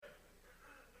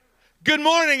Good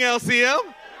morning, LCM.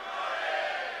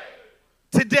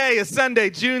 Today is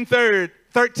Sunday, June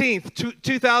 13th,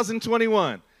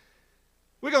 2021.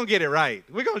 We're going to get it right.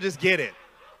 We're going to just get it.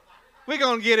 We're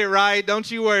going to get it right.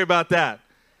 Don't you worry about that.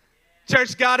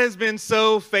 Church, God has been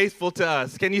so faithful to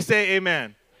us. Can you say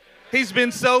amen? He's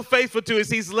been so faithful to us.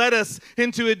 He's led us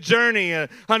into a journey, an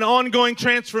ongoing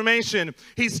transformation.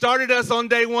 He started us on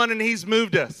day one and he's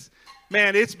moved us.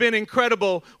 Man, it's been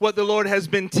incredible what the Lord has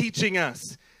been teaching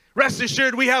us. Rest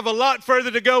assured, we have a lot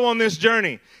further to go on this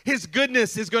journey. His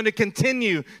goodness is going to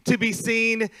continue to be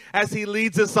seen as he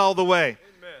leads us all the way.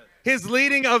 Amen. His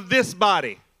leading of this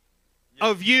body,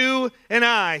 of you and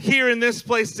I, here in this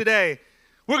place today,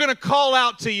 we're going to call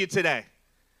out to you today.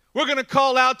 We're going to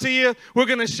call out to you. We're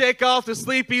going to shake off the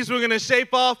sleepies. We're going to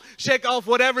shake off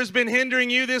whatever's been hindering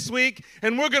you this week.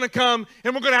 And we're going to come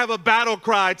and we're going to have a battle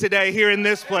cry today here in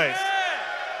this place.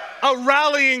 A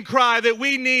rallying cry that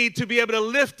we need to be able to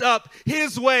lift up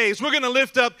his ways. We're going to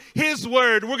lift up his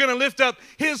word. We're going to lift up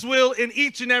his will in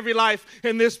each and every life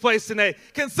in this place today.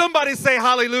 Can somebody say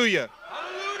hallelujah?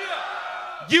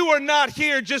 Hallelujah. You are not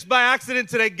here just by accident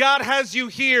today. God has you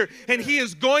here, and he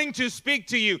is going to speak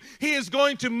to you. He is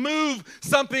going to move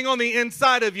something on the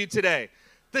inside of you today.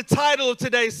 The title of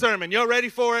today's sermon, y'all ready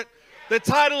for it? The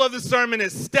title of the sermon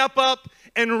is Step Up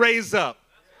and Raise Up.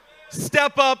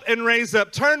 Step up and raise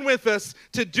up. Turn with us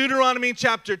to Deuteronomy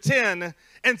chapter 10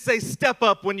 and say step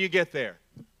up when you get there.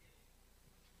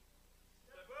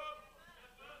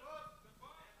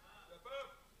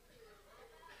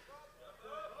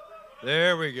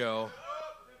 There we go.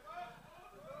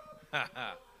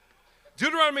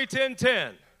 Deuteronomy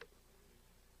 10:10.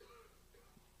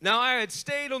 Now I had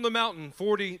stayed on the mountain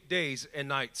 40 days and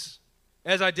nights,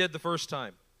 as I did the first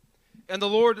time. And the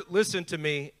Lord listened to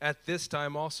me at this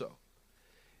time also.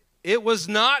 It was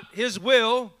not his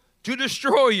will to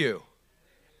destroy you.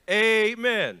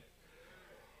 Amen.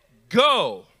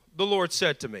 Go, the Lord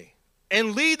said to me,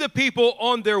 and lead the people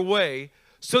on their way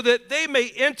so that they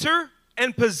may enter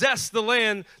and possess the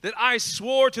land that I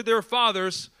swore to their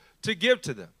fathers to give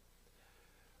to them.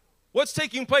 What's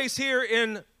taking place here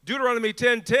in Deuteronomy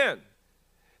 10:10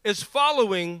 is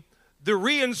following the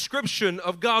reinscription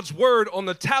of God's word on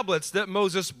the tablets that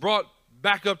Moses brought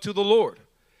back up to the Lord.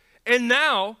 And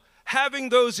now, having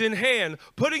those in hand,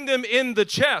 putting them in the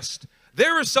chest,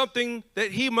 there is something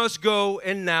that he must go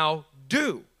and now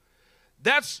do.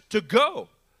 That's to go.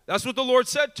 That's what the Lord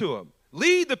said to him.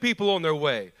 Lead the people on their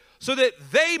way so that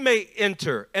they may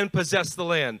enter and possess the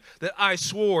land that I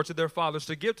swore to their fathers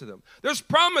to give to them. There's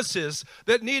promises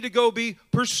that need to go be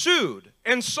pursued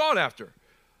and sought after.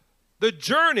 The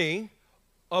journey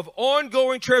of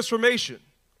ongoing transformation,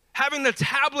 having the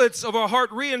tablets of our heart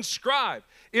reinscribed,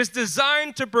 is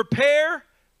designed to prepare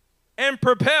and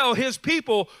propel his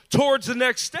people towards the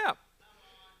next step.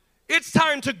 It's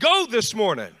time to go this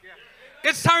morning.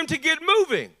 It's time to get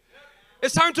moving.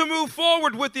 It's time to move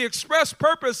forward with the express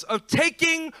purpose of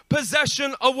taking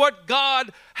possession of what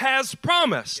God has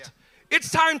promised. It's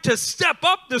time to step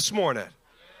up this morning.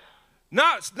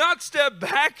 Not step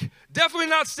back, definitely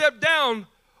not step down,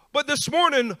 but this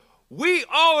morning, we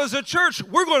all as a church,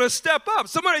 we're going to step up.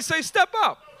 Somebody say step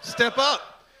up. Step up.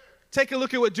 Take a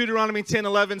look at what Deuteronomy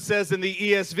 10:11 says in the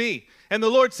ESV. And the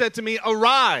Lord said to me,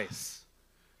 arise.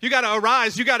 You got to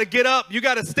arise. You got to get up. You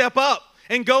got to step up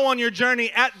and go on your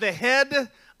journey at the head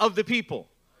of the people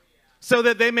so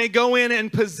that they may go in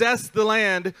and possess the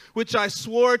land which I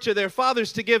swore to their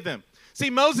fathers to give them. See,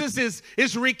 Moses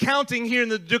is recounting here in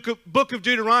the book of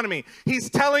Deuteronomy. He's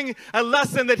telling a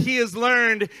lesson that he has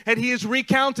learned, and he is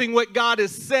recounting what God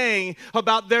is saying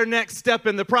about their next step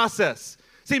in the process.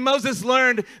 See, Moses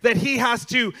learned that he has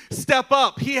to step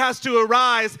up. He has to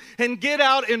arise and get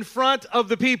out in front of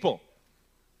the people.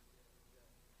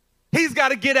 He's got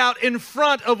to get out in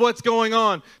front of what's going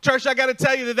on. Church, I got to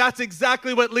tell you that that's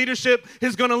exactly what leadership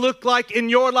is going to look like in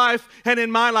your life and in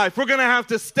my life. We're going to have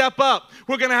to step up.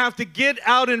 We're going to have to get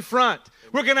out in front.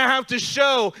 We're going to have to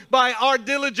show by our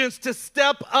diligence to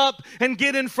step up and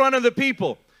get in front of the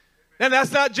people. And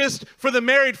that's not just for the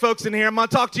married folks in here. I'm going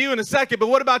to talk to you in a second, but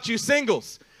what about you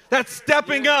singles? That's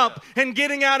stepping up and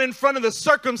getting out in front of the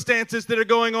circumstances that are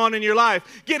going on in your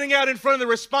life, getting out in front of the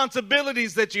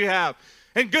responsibilities that you have.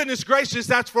 And goodness gracious,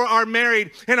 that's for our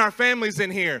married and our families in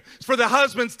here. It's for the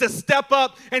husbands to step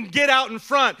up and get out in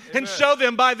front and show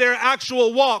them by their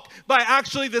actual walk, by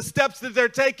actually the steps that they're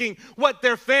taking, what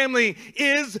their family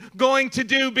is going to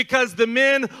do, because the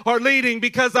men are leading,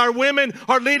 because our women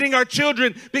are leading our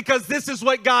children, because this is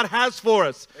what God has for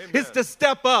us. Amen. It's to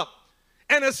step up.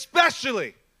 And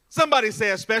especially, somebody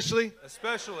say especially.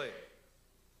 Especially.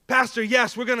 Pastor,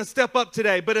 yes, we're going to step up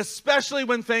today, but especially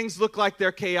when things look like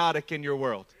they're chaotic in your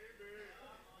world.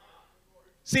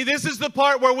 See, this is the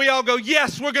part where we all go,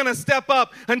 yes, we're going to step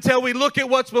up until we look at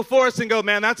what's before us and go,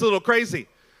 man, that's a little crazy.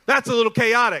 That's a little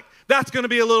chaotic. That's going to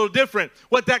be a little different.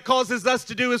 What that causes us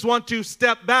to do is want to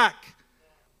step back.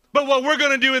 But what we're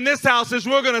going to do in this house is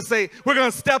we're going to say, we're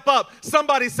going to step up.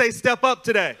 Somebody say step up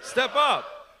today. Step up.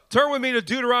 Turn with me to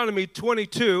Deuteronomy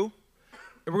 22,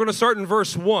 and we're going to start in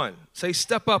verse 1. Say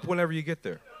step up whenever you get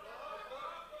there.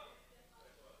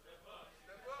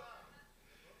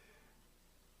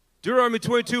 Deuteronomy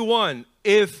 22:1.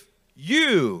 If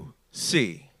you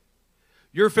see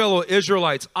your fellow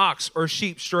Israelites, ox or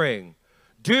sheep straying,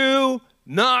 do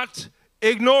not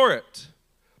ignore it,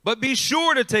 but be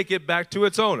sure to take it back to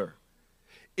its owner.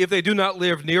 If they do not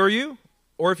live near you,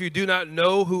 or if you do not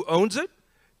know who owns it,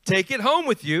 take it home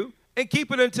with you and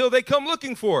keep it until they come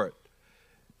looking for it.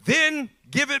 Then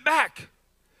give it back.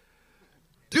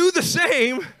 Do the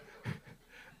same.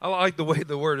 I like the way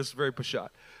the word is very pashat.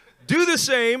 Do the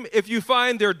same if you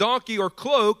find their donkey or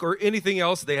cloak or anything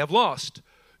else they have lost.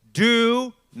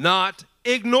 Do not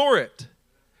ignore it.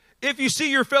 If you see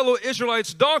your fellow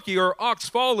Israelites' donkey or ox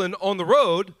fallen on the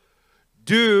road,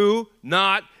 do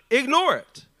not ignore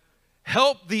it.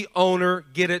 Help the owner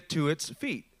get it to its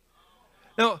feet.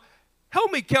 Now,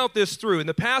 help me count this through. In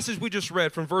the passage we just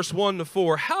read from verse 1 to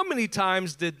 4, how many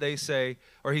times did they say,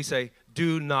 or he say,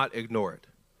 do not ignore it?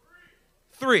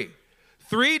 3.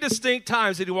 3 distinct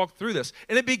times that he walked through this.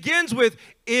 And it begins with,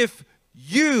 if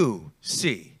you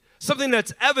see something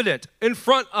that's evident in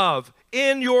front of,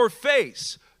 in your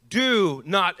face, do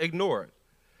not ignore it.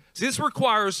 See, this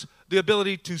requires the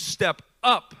ability to step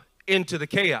up into the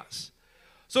chaos.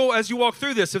 So as you walk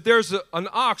through this, if there's an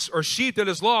ox or sheep that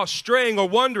is lost, straying or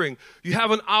wandering, you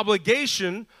have an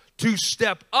obligation to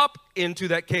step up into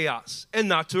that chaos and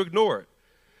not to ignore it.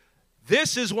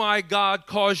 This is why God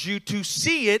caused you to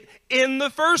see it in the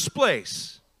first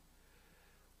place.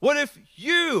 What if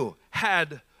you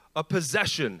had a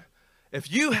possession?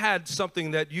 If you had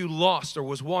something that you lost or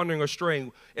was wandering or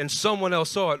straying and someone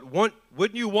else saw it,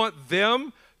 wouldn't you want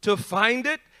them to find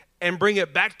it and bring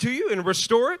it back to you and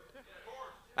restore it?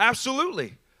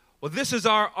 Absolutely. Well, this is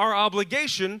our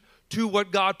obligation to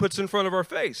what God puts in front of our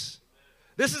face.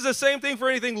 This is the same thing for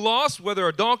anything lost, whether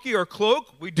a donkey or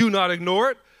cloak, we do not ignore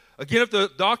it. Again, if the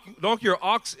donkey or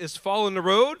ox is fallen the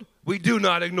road, we do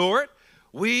not ignore it.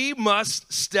 We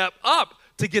must step up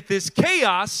to get this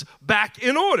chaos back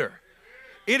in order.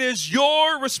 It is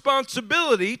your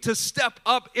responsibility to step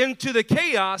up into the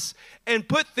chaos and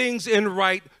put things in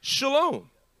right shalom.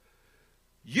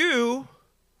 You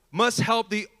must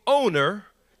help the owner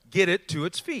get it to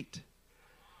its feet.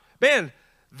 Man,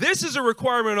 this is a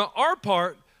requirement on our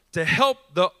part to help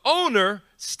the owner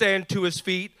stand to his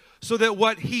feet so that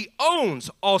what he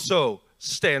owns also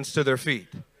stands to their feet.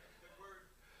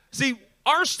 See,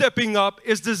 our stepping up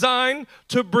is designed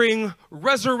to bring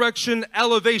resurrection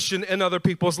elevation in other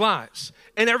people's lives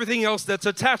and everything else that's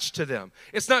attached to them.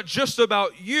 It's not just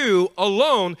about you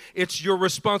alone. It's your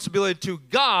responsibility to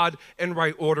God and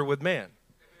right order with man.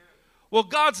 Well,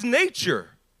 God's nature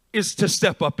is to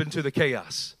step up into the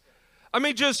chaos. I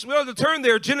mean, we have to turn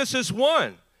there, Genesis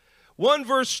 1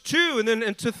 verse 2 and then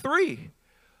into 3.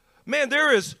 Man,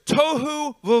 there is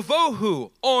tohu vavohu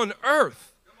on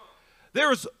earth.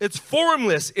 It's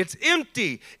formless, it's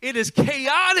empty, it is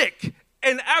chaotic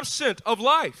and absent of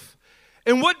life.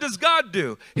 And what does God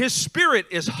do? His Spirit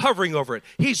is hovering over it.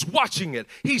 He's watching it.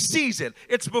 He sees it.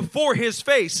 It's before his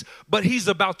face, but he's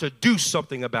about to do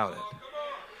something about it.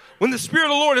 When the Spirit of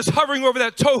the Lord is hovering over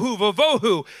that tohu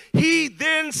vavohu, he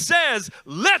then says,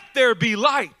 let there be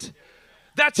light.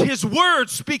 That's his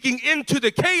word speaking into the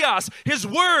chaos, his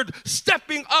word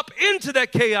stepping up into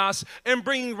that chaos and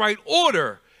bringing right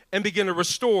order and begin to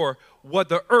restore what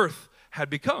the earth had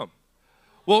become.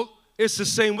 Well, it's the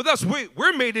same with us.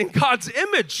 We're made in God's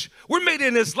image. We're made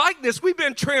in his likeness. We've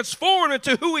been transformed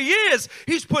into who he is.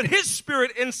 He's put his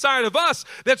Spirit inside of us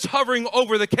that's hovering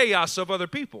over the chaos of other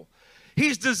people.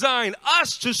 He's designed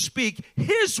us to speak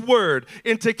his word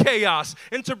into chaos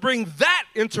and to bring that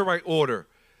into right order,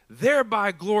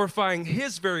 thereby glorifying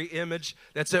his very image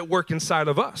that's at work inside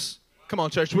of us. Come on,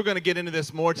 church. We're going to get into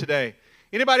this more today.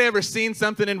 Anybody ever seen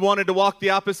something and wanted to walk the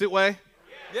opposite way?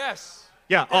 Yes.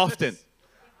 Yeah, often.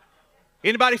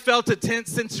 Anybody felt a tense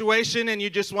situation and you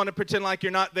just want to pretend like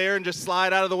you're not there and just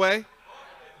slide out of the way?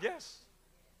 Yes.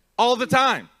 All the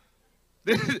time.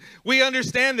 We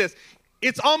understand this.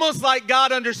 It's almost like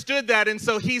God understood that, and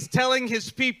so he's telling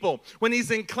his people, when he's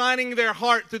inclining their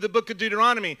heart through the book of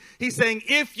Deuteronomy, he's saying,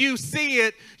 if you see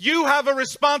it, you have a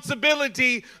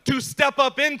responsibility to step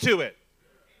up into it.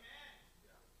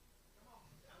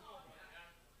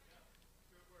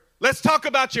 Let's talk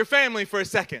about your family for a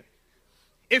second.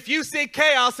 If you see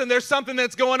chaos and there's something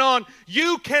that's going on,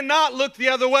 you cannot look the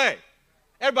other way.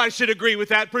 Everybody should agree with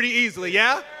that pretty easily,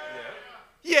 yeah?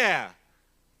 Yeah.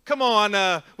 Come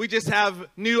on, we just have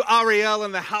new Ariel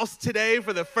in the house today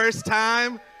for the first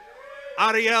time.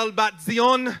 Ariel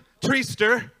Batzion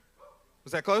Triester.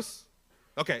 Was that close?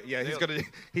 Okay, yeah,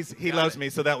 he loves me,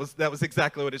 so that was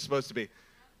exactly what it's supposed to be.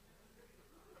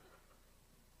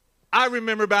 I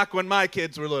remember back when my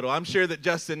kids were little. I'm sure that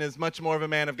Justin is much more of a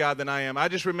man of God than I am. I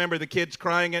just remember the kids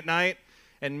crying at night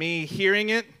and me hearing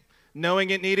it, knowing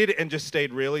it needed, and just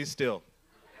stayed really still.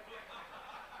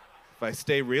 If I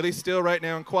stay really still right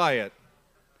now and quiet,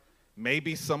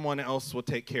 maybe someone else will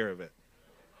take care of it.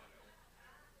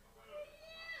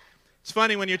 It's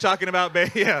funny when you're talking about,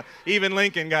 yeah, even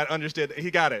Lincoln understood. He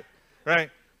got it, right?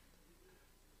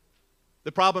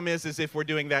 The problem is if we're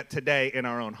doing that today in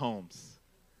our own homes.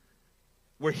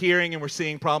 We're hearing and we're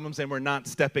seeing problems and we're not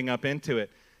stepping up into it.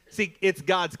 See, it's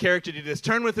God's character to do this.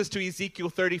 Turn with us to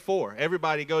Ezekiel 34.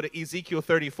 Everybody go to Ezekiel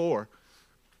 34.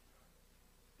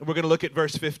 And we're going to look at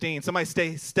verse 15.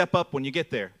 Somebody step up when you get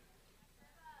there.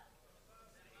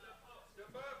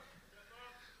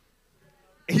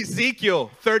 Ezekiel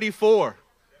 34.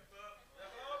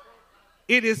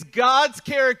 It is God's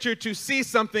character to see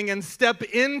something and step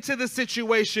into the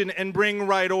situation and bring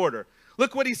right order.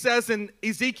 Look what he says in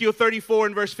Ezekiel 34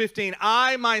 and verse 15.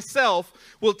 I myself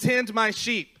will tend my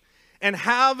sheep and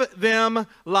have them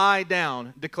lie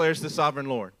down, declares the sovereign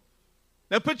Lord.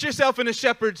 Now put yourself in a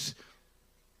shepherd's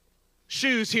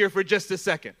shoes here for just a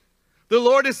second. The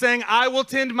Lord is saying, I will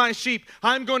tend my sheep.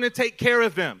 I'm going to take care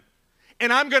of them.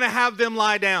 And I'm going to have them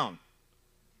lie down.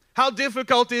 How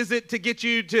difficult is it to get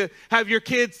you to have your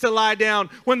kids to lie down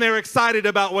when they're excited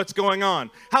about what's going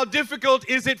on? How difficult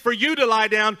is it for you to lie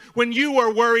down when you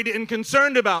are worried and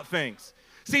concerned about things?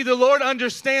 See, the Lord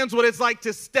understands what it's like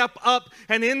to step up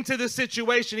and into the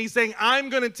situation. He's saying, I'm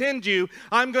going to tend you.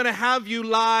 I'm going to have you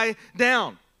lie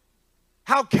down.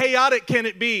 How chaotic can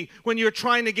it be when you're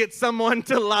trying to get someone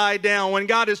to lie down, when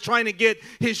God is trying to get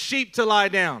his sheep to lie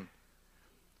down?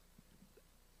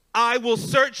 I will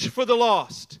search for the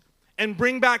lost and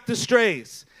bring back the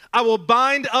strays. I will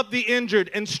bind up the injured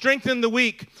and strengthen the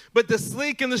weak, but the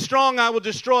sleek and the strong I will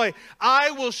destroy.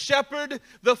 I will shepherd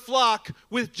the flock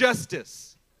with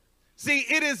justice. See,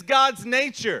 it is God's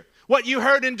nature. What you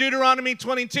heard in Deuteronomy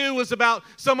 22 was about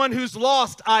someone who's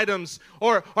lost items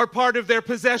or part of their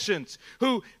possessions,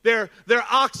 who their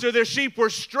ox or their sheep were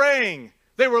straying.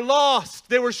 They were lost.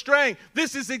 They were straying.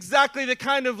 This is exactly the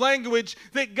kind of language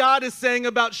that God is saying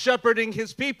about shepherding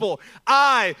his people.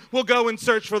 I will go and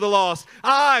search for the lost.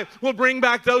 I will bring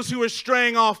back those who are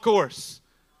straying off course.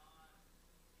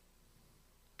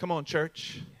 Come on,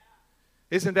 church.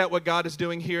 Isn't that what God is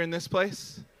doing here in this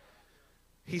place?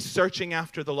 He's searching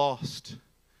after the lost.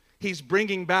 He's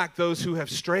bringing back those who have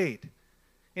strayed.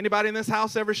 Anybody in this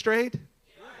house ever strayed?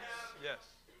 Yes.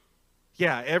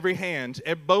 Yeah, every hand,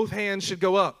 both hands should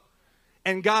go up.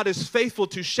 And God is faithful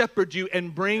to shepherd you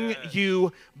and bring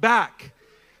you back.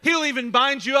 He'll even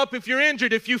bind you up if you're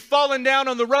injured. If you've fallen down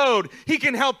on the road, he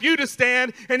can help you to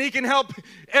stand, and he can help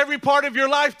every part of your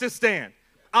life to stand.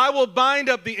 I will bind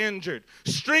up the injured,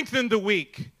 strengthen the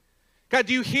weak. God,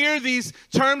 do you hear these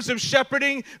terms of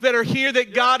shepherding that are here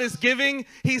that God is giving?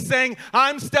 He's saying,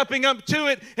 I'm stepping up to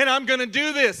it and I'm going to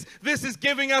do this. This is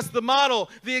giving us the model,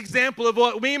 the example of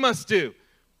what we must do.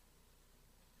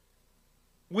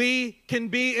 We can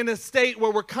be in a state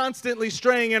where we're constantly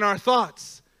straying in our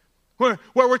thoughts, where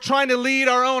we're trying to lead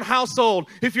our own household.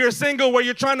 If you're single, where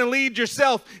you're trying to lead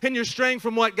yourself and you're straying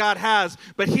from what God has.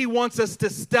 But he wants us to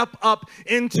step up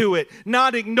into it,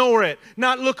 not ignore it,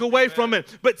 not look away from it,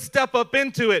 but step up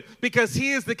into it, because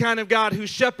he is the kind of God who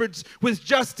shepherds with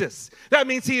justice. That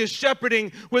means he is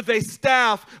shepherding with a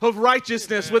staff of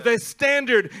righteousness, with a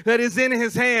standard that is in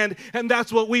his hand, and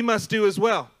that's what we must do as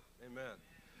well. Amen.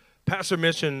 Pastor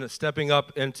mentioned stepping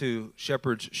up into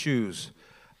shepherd's shoes.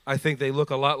 I think they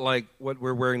look a lot like what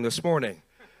we're wearing this morning.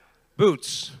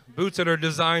 Boots that are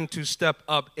designed to step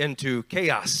up into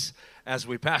chaos as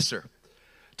we pastor.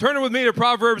 Turn with me to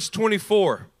Proverbs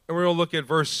 24, and we're going to look at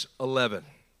verse 11.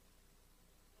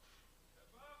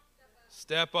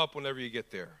 Step up whenever you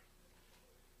get there.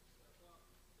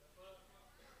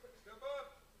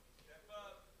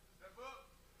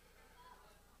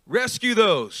 Rescue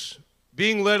those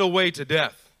being led away to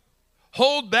death.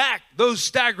 Hold back those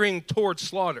staggering towards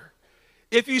slaughter.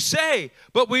 If you say,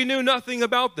 but we knew nothing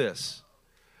about this,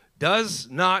 does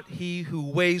not he who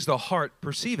weighs the heart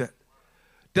perceive it?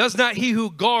 Does not he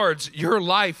who guards your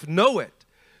life know it?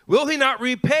 Will he not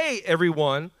repay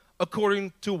everyone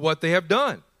according to what they have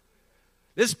done?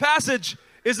 This passage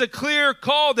is a clear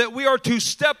call that we are to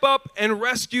step up and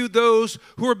rescue those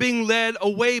who are being led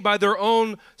away by their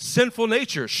own sinful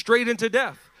nature, straight into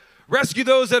death. Rescue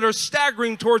those that are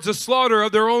staggering towards the slaughter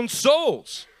of their own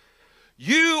souls.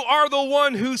 You are the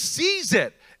one who sees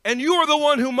it, and you are the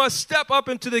one who must step up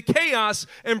into the chaos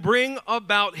and bring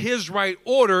about his right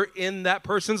order in that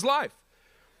person's life.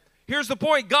 Here's the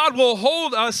point. God will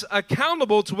hold us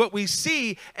accountable to what we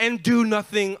see and do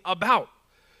nothing about.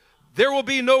 There will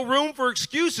be no room for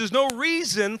excuses, no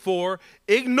reason for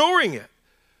ignoring it.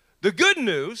 The good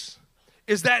news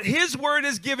is that his word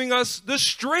is giving us the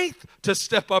strength to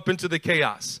step up into the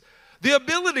chaos, the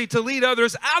ability to lead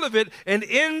others out of it and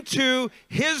into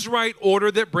his right order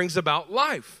that brings about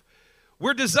life.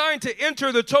 We're designed to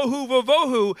enter the tohu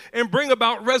vavohu and bring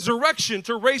about resurrection,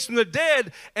 to raise from the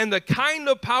dead, and the kind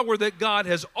of power that God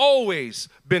has always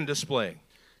been displaying.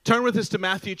 Turn with us to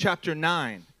Matthew chapter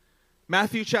 9.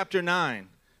 Matthew chapter 9.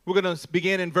 We're going to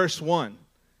begin in verse 1.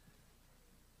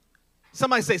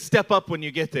 Somebody say, step up when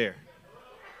you get there.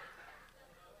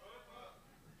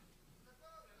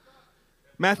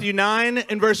 Matthew 9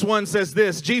 and verse 1 says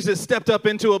this: Jesus stepped up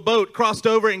into a boat, crossed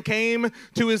over, and came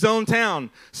to his own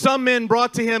town. Some men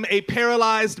brought to him a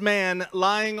paralyzed man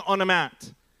lying on a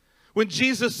mat. When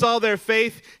Jesus saw their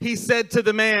faith, he said to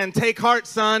the man, "Take heart,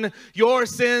 son, your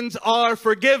sins are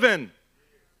forgiven."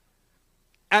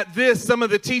 At this, some of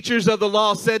the teachers of the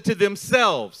law said to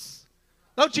themselves,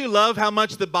 don't you love how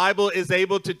much the Bible is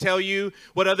able to tell you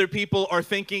what other people are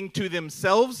thinking to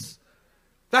themselves?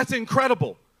 That's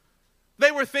incredible.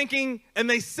 They were thinking, and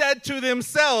they said to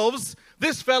themselves,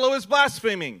 this fellow is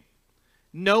blaspheming.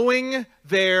 Knowing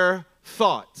their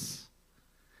thoughts,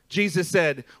 Jesus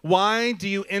said, why do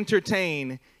you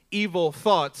entertain evil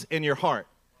thoughts in your heart?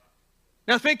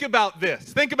 Now think about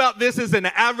this. Think about this as an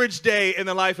average day in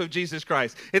the life of Jesus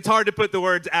Christ. It's hard to put the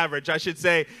words average. I should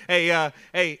say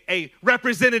a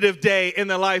representative day in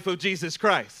the life of Jesus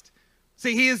Christ.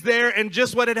 See, he is there, and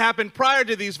just what had happened prior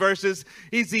to these verses,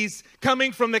 he's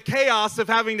coming from the chaos of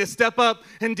having to step up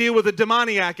and deal with a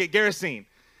demoniac at Gerasene.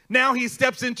 Now he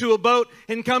steps into a boat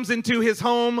and comes into his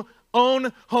own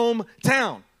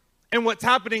hometown. And what's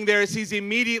happening there is he's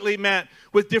immediately met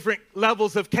with different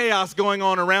levels of chaos going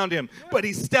on around him. But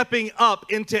he's stepping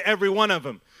up into every one of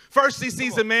them. First, he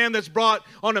sees a man that's brought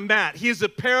on a mat. He is a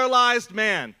paralyzed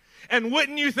man. And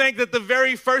wouldn't you think that the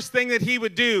very first thing that he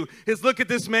would do is look at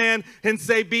this man and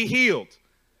say, be healed?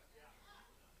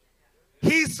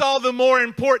 He saw the more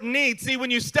important need. See, when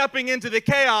you're stepping into the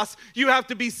chaos, you have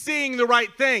to be seeing the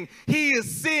right thing. He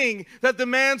is seeing that the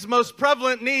man's most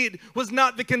prevalent need was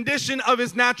not the condition of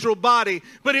his natural body,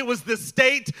 but it was the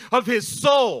state of his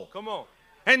soul. Come on.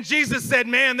 And Jesus said,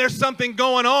 man, there's something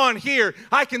going on here.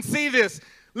 I can see this.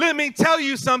 Let me tell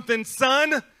you something,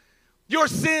 son. Your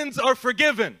sins are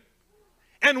forgiven.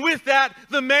 And with that,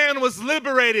 the man was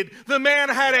liberated. The man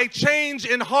had a change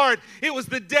in heart. It was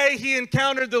the day he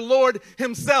encountered the Lord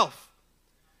himself.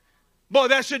 Boy,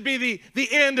 that should be the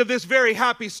end of this very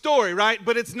happy story, right?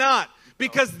 But it's not.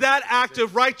 Because that act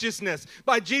of righteousness,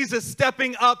 by Jesus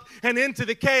stepping up and into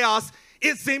the chaos,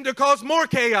 it seemed to cause more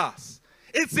chaos.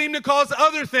 It seemed to cause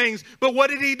other things. But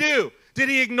what did he do? Did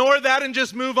he ignore that and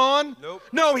just move on? Nope.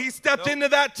 No, he stepped into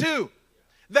that too.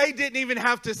 They didn't even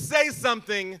have to say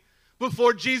something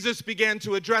before Jesus began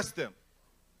to address them.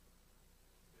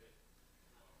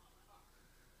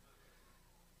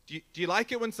 Do you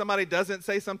like it when somebody doesn't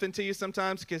say something to you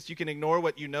sometimes because you can ignore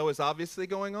what you know is obviously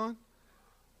going on?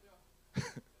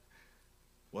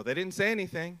 Well, they didn't say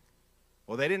anything.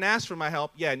 Well, they didn't ask for my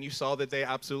help. Yeah, and you saw that they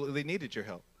absolutely needed your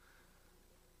help.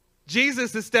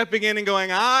 Jesus is stepping in and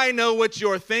going, I know what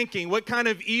you're thinking. What kind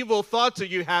of evil thoughts are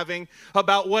you having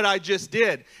about what I just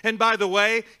did? And by the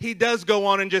way, he does go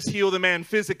on and just heal the man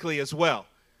physically as well.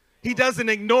 He doesn't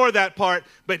ignore that part,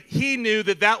 but he knew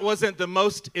that that wasn't the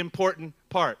most important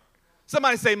part.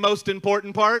 Somebody say most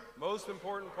important part. Most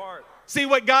important part. See,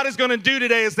 what God is going to do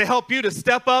today is to help you to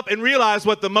step up and realize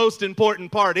what the most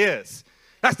important part is.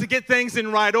 That's to get things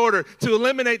in right order, to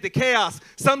eliminate the chaos.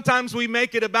 Sometimes we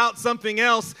make it about something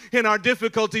else in our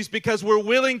difficulties because we're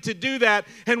willing to do that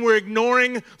and we're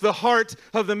ignoring the heart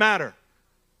of the matter.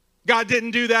 God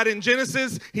didn't do that in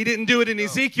Genesis. He didn't do it in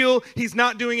Ezekiel. He's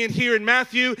not doing it here in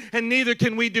Matthew, and neither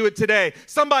can we do it today.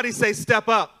 Somebody say, step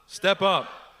up. Step up.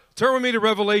 Turn with me to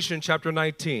Revelation chapter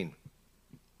 19.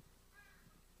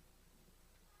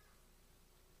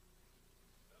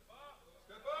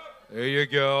 There you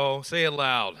go. Say it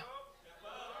loud.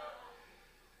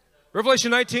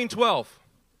 Revelation 19:12.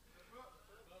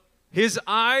 His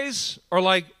eyes are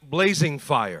like blazing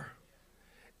fire,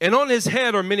 and on his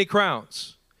head are many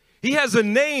crowns. He has a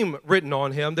name written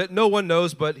on him that no one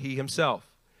knows but he himself.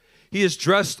 He is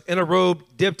dressed in a robe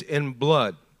dipped in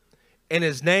blood, and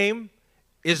his name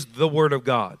is the Word of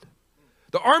God.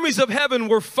 The armies of heaven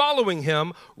were following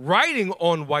him, riding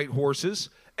on white horses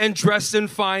and dressed in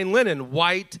fine linen,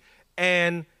 white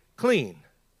and clean.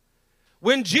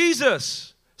 When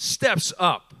Jesus steps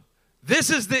up, this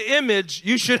is the image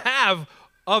you should have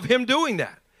of him doing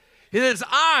that. His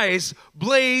eyes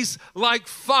blaze like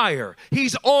fire.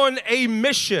 He's on a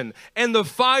mission, and the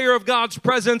fire of God's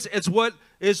presence is what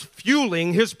is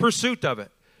fueling his pursuit of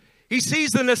it. He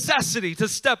sees the necessity to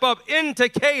step up into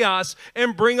chaos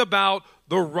and bring about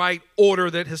the right order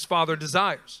that his Father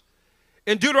desires.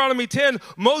 In Deuteronomy 10,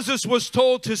 Moses was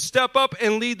told to step up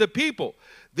and lead the people.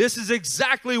 This is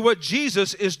exactly what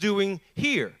Jesus is doing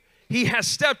here. He has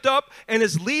stepped up and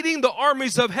is leading the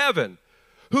armies of heaven,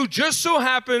 who just so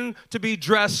happen to be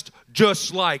dressed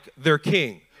just like their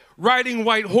king, riding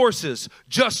white horses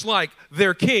just like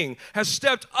their king, has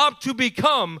stepped up to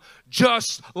become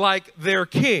just like their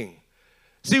king.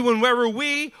 See, whenever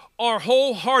we are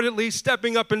wholeheartedly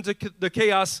stepping up into the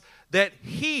chaos that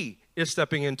he is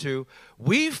stepping into,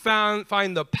 we find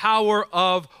the power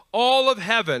of all of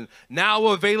heaven now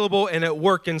available and at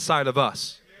work inside of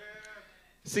us.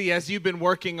 See, as you've been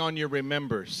working on your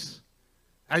remembers,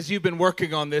 as you've been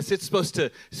working on this, it's supposed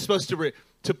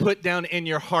to put down in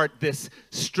your heart this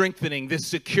strengthening, this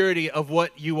security of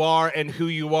what you are and who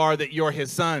you are, that you're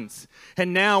his sons.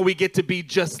 And now we get to be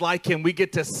just like him. We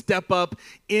get to step up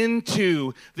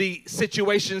into the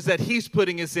situations that he's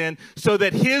putting us in, so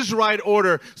that his right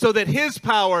order, so that his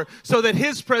power, so that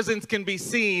his presence can be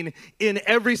seen in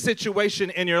every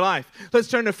situation in your life. Let's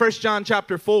turn to 1 John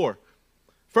chapter 4.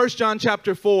 1 John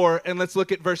chapter 4, and let's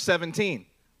look at verse 17.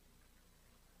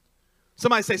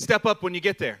 Somebody say, step up when you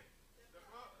get there.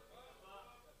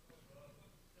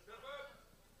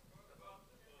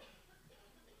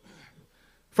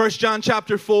 First John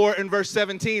chapter 4 and verse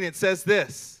 17, it says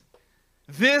this.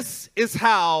 This is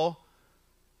how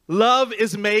love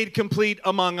is made complete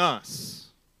among us,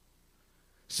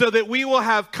 so that we will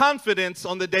have confidence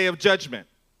on the day of judgment.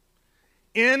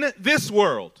 In this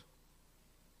world,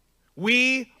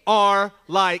 we are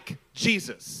like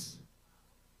Jesus.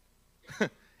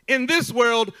 In this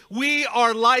world, we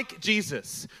are like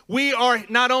Jesus. We are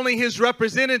not only his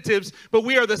representatives, but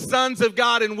we are the sons of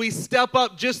God, and we step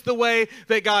up just the way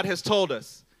that God has told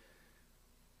us.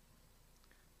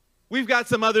 We've got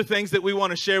some other things that we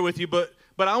want to share with you, but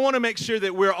I want to make sure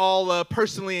that we're all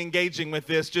personally engaging with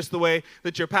this just the way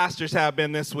that your pastors have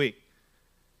been this week.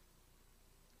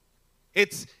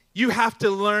 You have to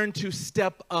learn to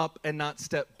step up and not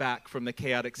step back from the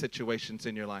chaotic situations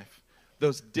in your life.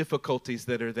 Those difficulties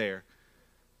that are there.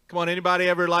 Come on, anybody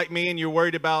ever like me and you're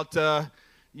worried about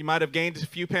you might have gained a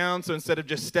few pounds, so instead of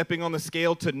just stepping on the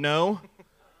scale to know,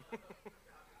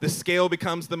 the scale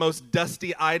becomes the most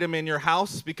dusty item in your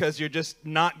house because you're just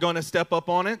not going to step up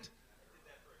on it?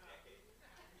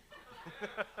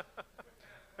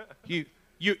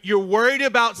 You're worried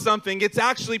about something. It's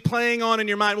actually playing on in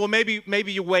your mind. Well, maybe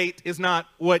your weight is not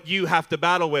what you have to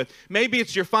battle with. Maybe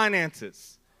it's your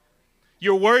finances.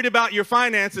 You're worried about your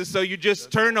finances, so you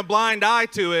just turn a blind eye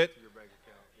to it.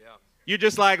 You're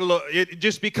just like, look, it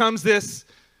just becomes this,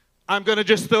 I'm going to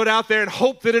just throw it out there and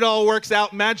hope that it all works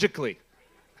out magically.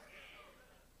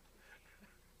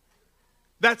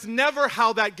 That's never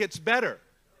how that gets better.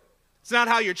 It's not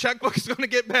how your checkbook is going to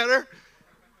get better.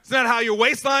 It's not how your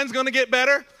waistline is going to get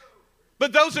better.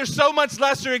 But those are so much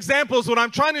lesser examples. What I'm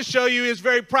trying to show you is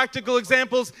very practical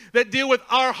examples that deal with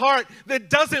our heart that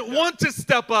doesn't want to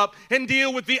step up and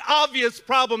deal with the obvious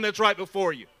problem that's right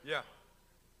before you. Yeah.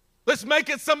 Let's make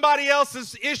it somebody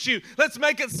else's issue. Let's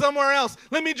make it somewhere else.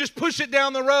 Let me just push it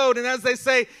down the road. And as they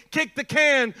say, kick the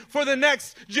can for the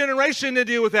next generation to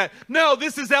deal with that. No,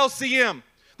 this is LCM.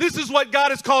 This is what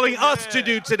God is calling us to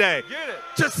do today.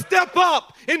 To step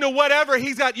up into whatever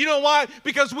he's got. You know why?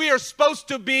 Because we are supposed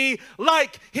to be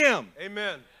like him.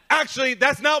 Amen. Actually,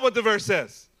 that's not what the verse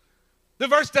says. The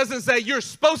verse doesn't say you're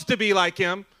supposed to be like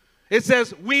him. It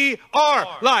says we are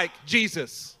like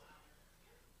Jesus.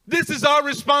 This is our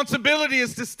responsibility,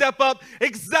 is to step up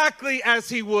exactly as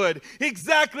he would,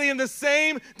 exactly in the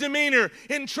same demeanor,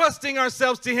 entrusting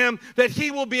ourselves to him that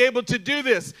he will be able to do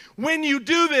this. When you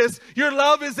do this, your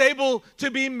love is able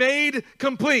to be made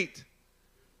complete.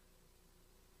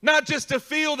 Not just to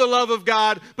feel the love of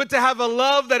God, but to have a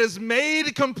love that is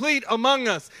made complete among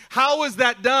us. How is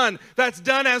that done? That's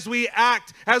done as we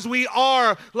act, as we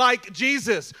are like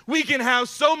Jesus. We can have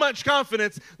so much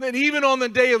confidence that even on the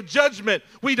day of judgment,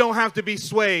 we don't have to be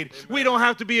swayed. Amen. We don't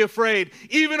have to be afraid.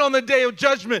 Even on the day of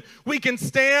judgment, we can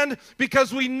stand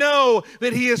because we know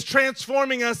that He is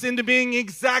transforming us into being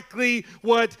exactly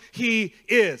what He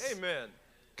is. Amen.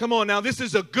 Come on now, this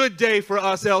is a good day for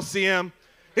us, LCM.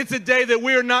 It's a day that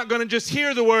we're not going to just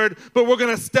hear the word, but we're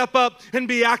going to step up and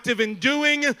be active in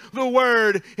doing the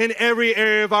word in every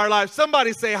area of our life.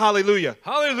 Somebody say hallelujah.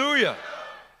 Hallelujah.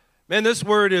 Man, this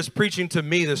word is preaching to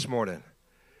me this morning.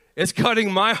 It's cutting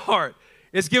my heart.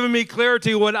 It's giving me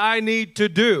clarity what I need to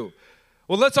do.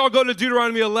 Well, let's all go to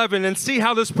Deuteronomy 11 and see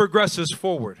how this progresses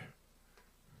forward.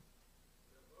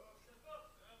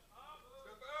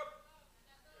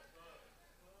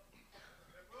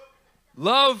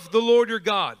 Love the Lord your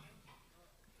God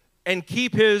and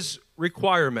keep His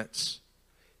requirements,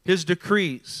 His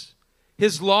decrees,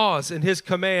 His laws, and His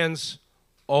commands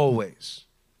always.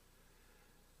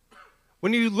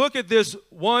 When you look at this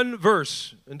one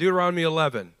verse in Deuteronomy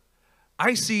 11,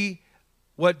 I see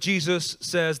what Jesus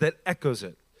says that echoes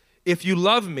it. If you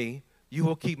love me, you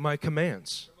will keep my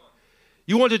commands.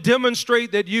 You want to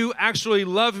demonstrate that you actually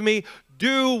love me,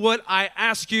 do what I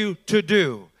ask you to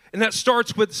do. And that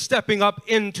starts with stepping up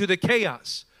into the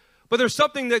chaos. But there's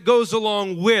something that goes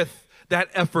along with that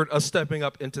effort of stepping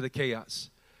up into the chaos.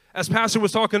 As Pastor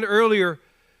was talking earlier,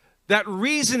 that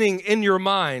reasoning in your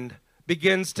mind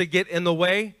begins to get in the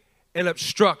way and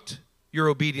obstruct your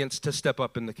obedience to step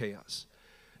up in the chaos.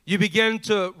 You begin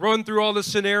to run through all the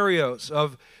scenarios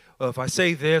of, well, if I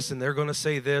say this and they're going to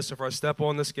say this, if I step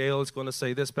on the scale, it's going to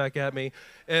say this back at me.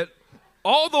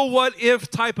 All the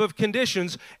what-if type of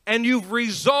conditions, and you've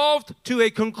resolved to a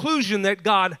conclusion that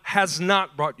God has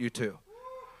not brought you to.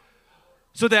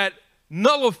 So that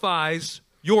nullifies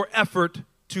your effort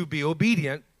to be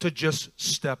obedient, to just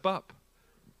step up.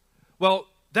 Well,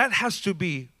 that has to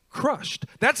be crushed.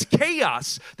 That's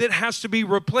chaos that has to be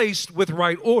replaced with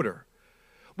right order.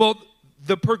 Well,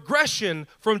 the progression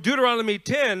from Deuteronomy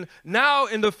 10, now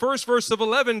in the first verse of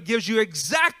 11, gives you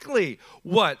exactly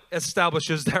what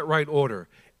establishes that right order.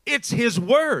 It's His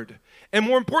word. And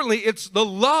more importantly, it's the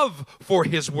love for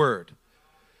His word.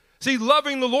 See,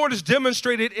 loving the Lord is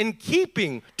demonstrated in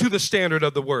keeping to the standard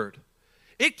of the word.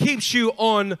 It keeps you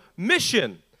on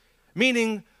mission,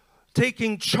 meaning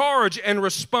taking charge and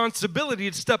responsibility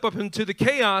to step up into the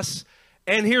chaos.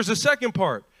 And here's the second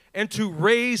part. And to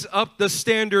raise up the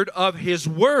standard of His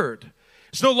word.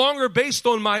 It's no longer based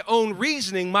on my own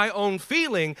reasoning, my own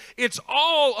feeling. It's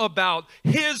all about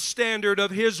His standard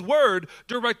of His word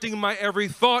directing my every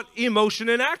thought, emotion,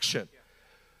 and action.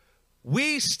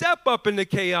 We step up in the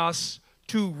chaos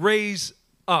to raise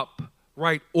up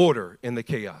right order in the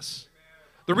chaos.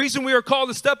 The reason we are called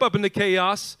to step up in the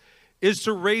chaos is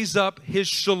to raise up His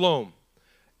shalom.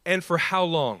 And for how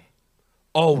long?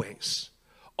 Always.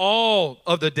 All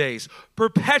of the days,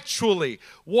 perpetually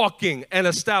walking and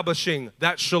establishing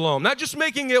that shalom. Not just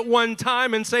making it one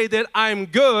time and say that I'm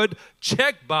good,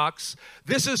 check box.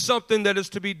 This is something that is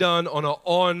to be done on an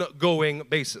ongoing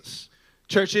basis.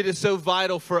 Church, it is so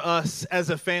vital for us as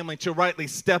a family to rightly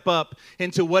step up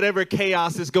into whatever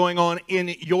chaos is going on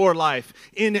in your life,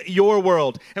 in your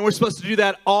world. And we're supposed to do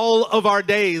that all of our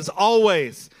days,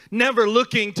 always. Never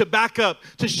looking to back up,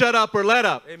 to shut up or let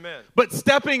up. Amen. But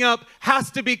stepping up has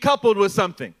to be coupled with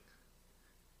something.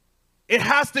 It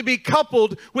has to be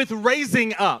coupled with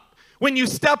raising up. When you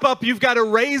step up, you've got to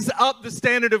raise up the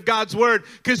standard of God's word,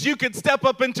 because you could step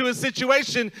up into a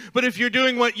situation, but if you're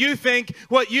doing what you think,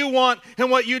 what you want, and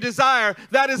what you desire,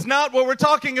 that is not what we're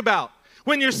talking about.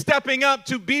 When you're stepping up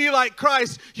to be like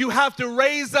Christ, you have to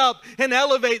raise up and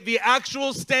elevate the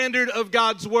actual standard of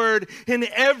God's word in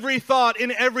every thought,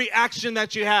 in every action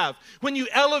that you have. When you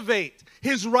elevate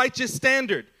His righteous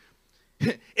standard,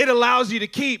 it allows you to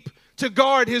keep, to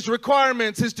guard His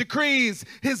requirements, His decrees,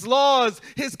 His laws,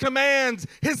 His commands,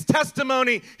 His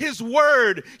testimony, His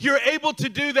word. You're able to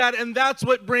do that, and that's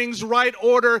what brings right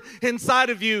order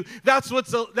inside of you. That's what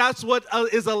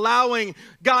is allowing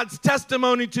God's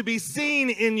testimony to be seen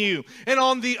in you. And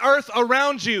on the earth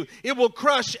around you, it will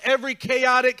crush every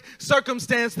chaotic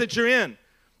circumstance that you're in.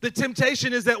 The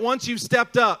temptation is that once you've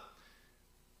stepped up,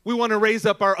 we want to raise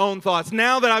up our own thoughts.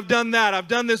 Now that I've done that, I've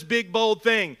done this big, bold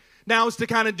thing. Now it's to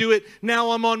kind of do it.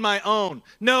 Now I'm on my own.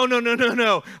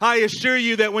 No. I assure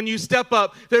you that when you step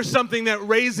up, there's something that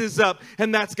raises up,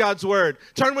 and that's God's word.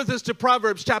 Turn with us to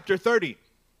Proverbs chapter 30.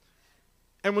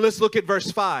 And let's look at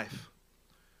verse 5.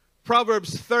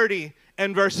 Proverbs 30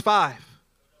 and verse 5.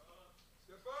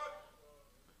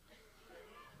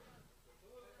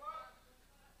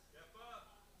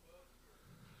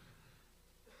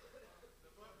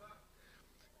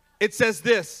 it says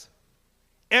this: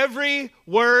 every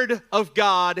word of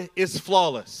God is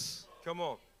flawless. Come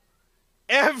on.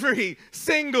 Every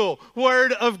single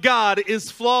word of God is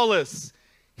flawless.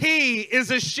 He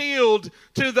is a shield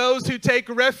to those who take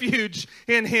refuge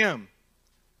in him.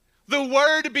 The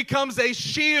word becomes a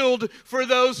shield for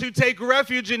those who take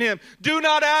refuge in him. Do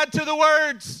not add to the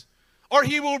words, or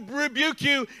he will rebuke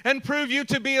you and prove you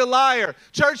to be a liar.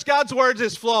 Church, God's word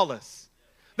is flawless.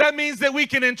 That means that we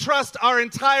can entrust our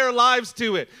entire lives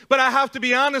to it. But I have to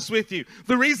be honest with you.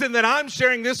 The reason that I'm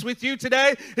sharing this with you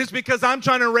today is because I'm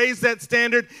trying to raise that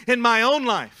standard in my own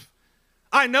life.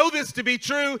 I know this to be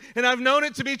true, and I've known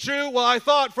it to be true, well, I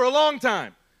thought for a long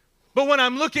time. But when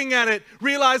I'm looking at it,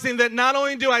 realizing that not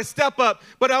only do I step up,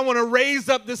 but I want to raise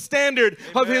up the standard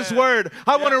of his word.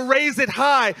 I want to raise it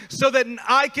high so that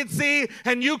I can see,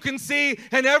 and you can see,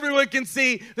 and everyone can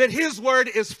see that his word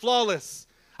is flawless.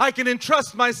 I can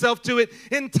entrust myself to it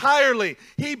entirely.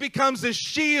 He becomes a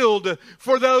shield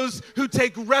for those who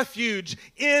take refuge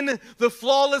in the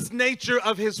flawless nature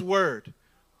of his word.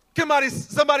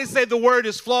 Somebody say the word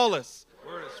is flawless. The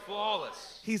word is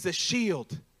flawless. He's a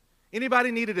shield.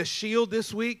 Anybody needed a shield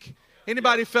this week?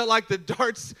 Anybody felt like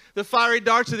the fiery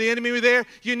darts of the enemy were there?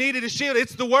 You needed a shield.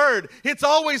 It's the word. It's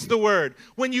always the word.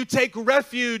 When you take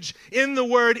refuge in the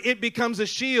word, it becomes a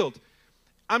shield.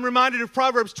 I'm reminded of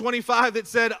Proverbs 25 that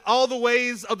said, all the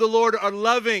ways of the Lord are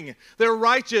loving. They're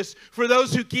righteous for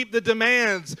those who keep the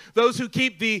demands, those who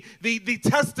keep the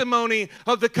testimony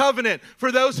of the covenant,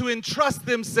 for those who entrust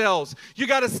themselves. You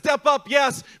got to step up,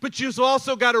 yes, but you've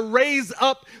also got to raise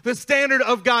up the standard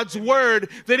of God's word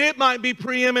that it might be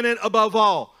preeminent above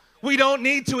all. We don't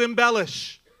need to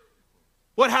embellish.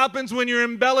 What happens when you're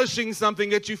embellishing something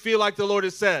that you feel like the Lord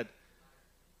has said?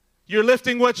 You're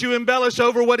lifting what you embellish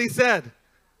over what he said.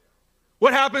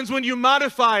 What happens when you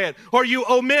modify it, or you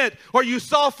omit, or you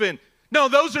soften? No,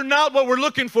 those are not what we're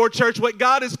looking for, church. What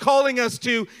God is calling us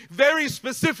to very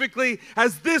specifically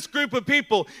as this group of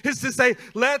people is to say,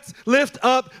 let's lift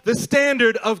up the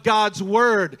standard of God's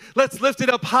word. Let's lift it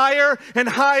up higher and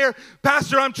higher.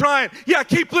 Pastor, I'm trying. Yeah,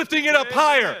 keep lifting it up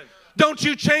higher. Don't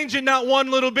you change it not one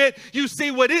little bit. You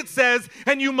see what it says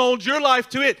and you mold your life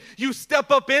to it. You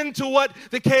step up into what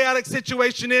the chaotic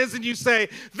situation is and you say,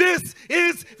 this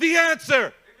is the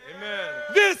answer. Amen.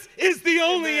 This is the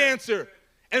only answer.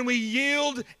 And we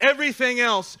yield everything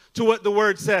else to what the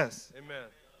word says. Amen.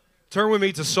 Turn with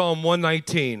me to Psalm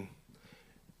 119.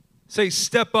 Say,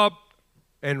 step up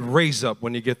and raise up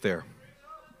when you get there.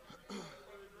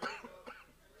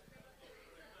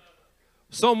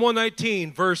 Psalm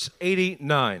 119, verse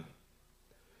 89.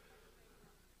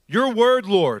 Your word,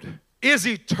 Lord, is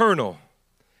eternal.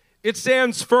 It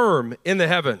stands firm in the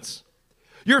heavens.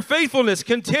 Your faithfulness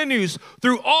continues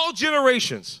through all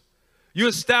generations. You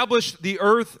established the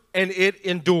earth and it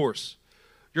endures.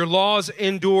 Your laws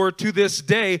endure to this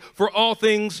day, for all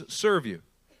things serve you.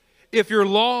 If your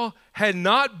law had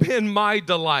not been my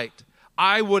delight,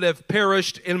 I would have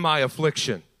perished in my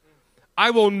affliction. I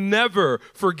will never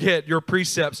forget your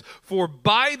precepts, for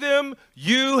by them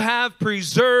you have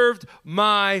preserved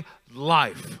my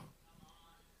life.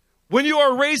 When you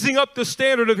are raising up the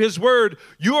standard of his word,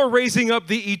 you are raising up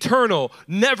the eternal,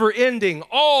 never-ending,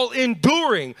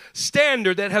 all-enduring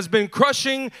standard that has been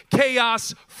crushing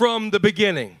chaos from the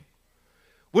beginning.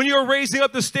 When you are raising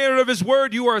up the standard of his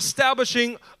word, you are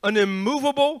establishing an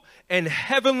immovable and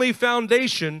heavenly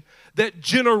foundation that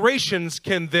generations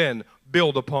can then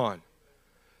build upon.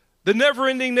 The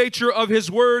never-ending nature of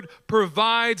his word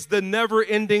provides the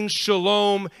never-ending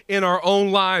shalom in our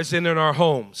own lives and in our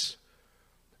homes.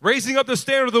 Raising up the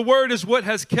standard of the word is what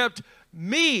has kept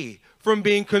me from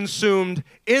being consumed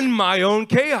in my own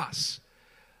chaos.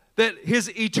 That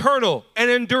his eternal and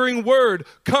enduring word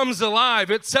comes alive.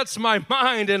 It sets my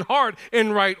mind and heart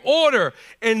in right order.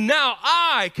 And now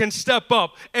I can step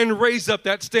up and raise up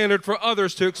that standard for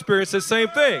others to experience the same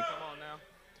thing.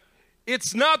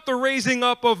 It's not the raising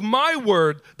up of my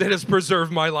word that has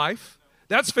preserved my life.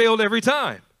 That's failed every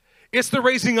time. It's the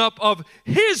raising up of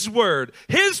his word,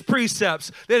 his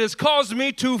precepts, that has caused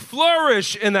me to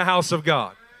flourish in the house of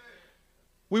God.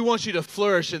 We want you to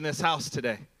flourish in this house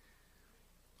today.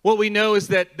 What we know is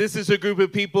that this is a group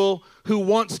of people who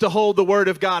wants to hold the word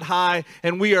of God high,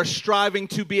 and we are striving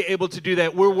to be able to do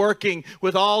that. We're working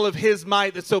with all of his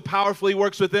might that so powerfully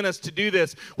works within us to do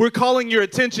this. We're calling your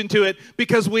attention to it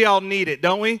because we all need it,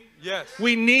 don't we? Yes.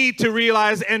 We need to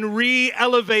realize and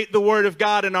re-elevate the word of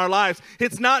God in our lives.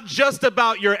 It's not just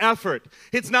about your effort.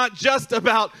 It's not just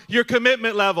about your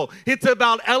commitment level. It's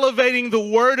about elevating the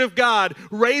word of God,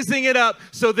 raising it up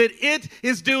so that it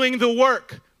is doing the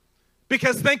work.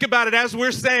 Because think about it, as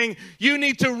we're saying, you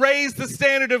need to raise the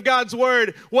standard of God's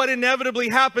word. What inevitably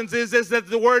happens is that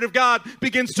the word of God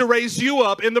begins to raise you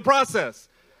up in the process.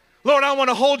 Lord, I want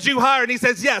to hold you higher. And he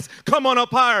says, yes, come on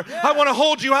up higher. Yeah. I want to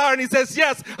hold you higher. And he says,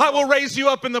 yes, I will raise you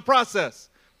up in the process.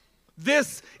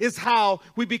 This is how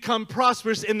we become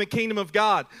prosperous in the kingdom of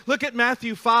God. Look at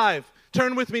Matthew 5.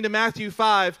 Turn with me to Matthew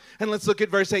 5, and let's look at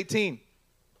verse 18.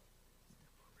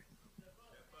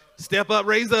 Step up,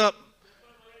 raise up.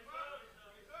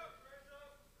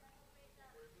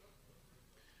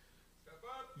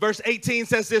 Verse 18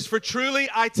 says this, for truly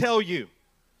I tell you,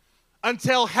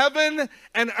 until heaven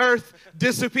and earth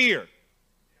disappear,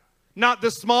 not the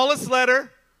smallest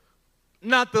letter,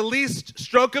 not the least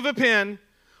stroke of a pen,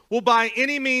 will by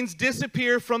any means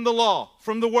disappear from the law,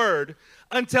 from the word,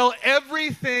 until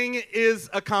everything is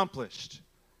accomplished.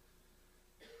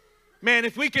 Man,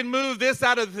 if we can move this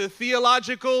out of the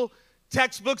theological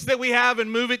textbooks that we have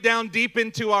and move it down deep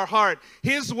into our heart.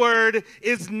 His word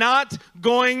is not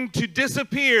going to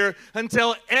disappear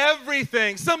until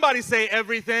everything, somebody say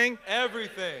everything.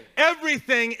 Everything.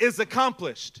 Everything is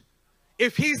accomplished.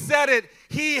 If he said it,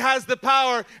 he has the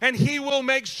power and he will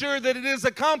make sure that it is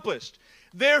accomplished.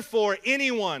 Therefore,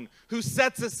 anyone who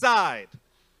sets aside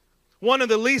one of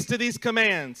the least of these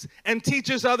commands and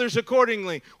teaches others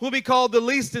accordingly will be called the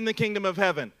least in the kingdom of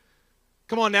heaven.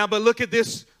 Come on now, but look at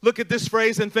this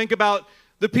phrase and think about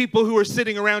the people who are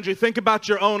sitting around you. Think about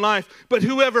your own life. But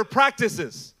whoever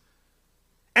practices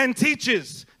and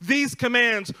teaches these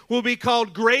commands will be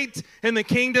called great in the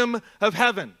kingdom of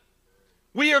heaven.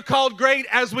 We are called great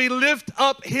as we lift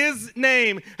up his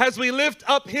name, as we lift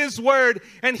up his word,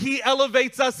 and he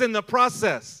elevates us in the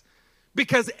process.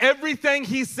 Because everything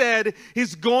he said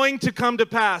is going to come to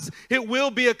pass. It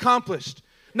will be accomplished.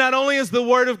 Not only is the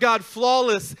word of God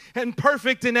flawless and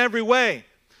perfect in every way,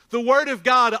 the word of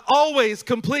God always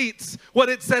completes what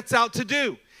it sets out to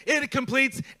do. It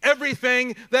completes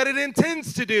everything that it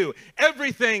intends to do,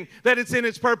 everything that it's in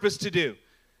its purpose to do.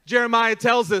 Jeremiah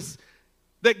tells us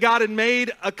that God had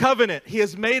made a covenant. He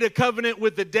has made a covenant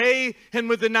with the day and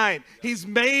with the night. He's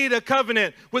made a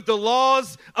covenant with the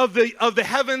laws of the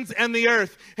heavens and the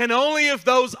earth. And only if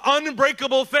those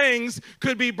unbreakable things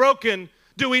could be broken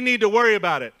do we need to worry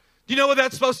about it. Do you know what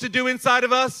that's supposed to do inside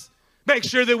of us? Make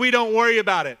sure that we don't worry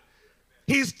about it.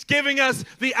 He's giving us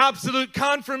the absolute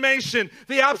confirmation,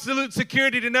 the absolute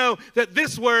security to know that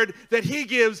this word that he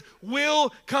gives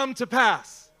will come to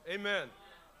pass. Amen.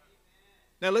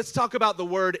 Now let's talk about the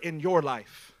word in your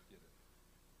life.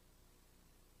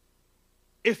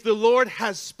 If the Lord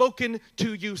has spoken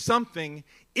to you something,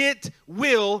 it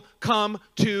will come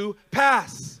to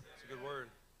pass.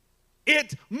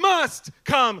 It must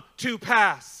come to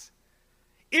pass.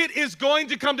 It is going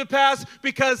to come to pass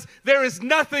because there is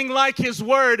nothing like his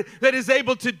word that is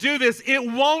able to do this. It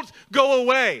won't go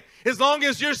away. As long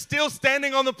as you're still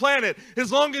standing on the planet,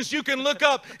 as long as you can look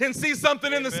up and see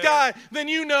something in the sky, then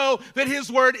you know that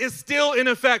his word is still in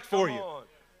effect for you.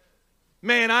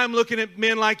 Man, I'm looking at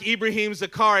men like Ibrahim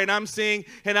Zakari, and I'm seeing,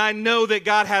 and I know that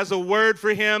God has a word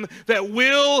for him that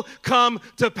will come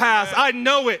to pass. I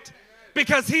know it.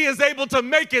 Because he is able to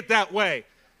make it that way.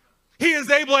 He is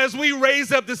able, as we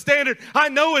raise up the standard, I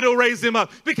know it'll raise him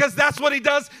up. Because that's what he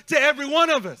does to every one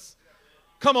of us.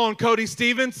 Come on, Cody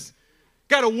Stevens.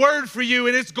 Got a word for you,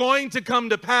 and it's going to come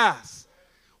to pass.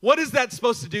 What is that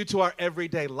supposed to do to our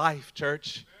everyday life,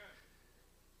 church?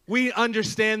 We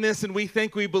understand this and we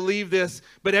think we believe this,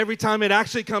 but every time it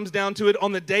actually comes down to it,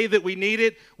 on the day that we need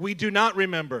it, we do not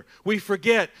remember. We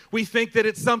forget. We think that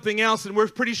it's something else, and we're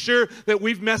pretty sure that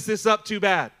we've messed this up too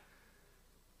bad.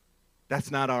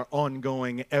 That's not our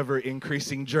ongoing,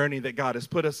 ever-increasing journey that God has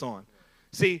put us on.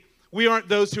 See, we aren't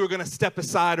those who are going to step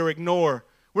aside or ignore.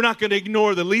 We're not going to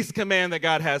ignore the least command that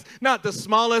God has. Not the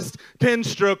smallest pen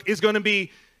stroke is going to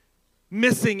be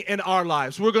missing in our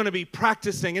lives. We're going to be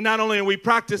practicing, and not only are we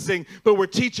practicing, but we're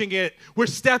teaching it. We're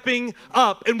stepping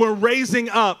up and we're raising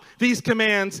up these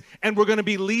commands, and we're going to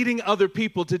be leading other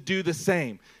people to do the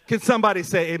same. Can somebody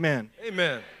say amen?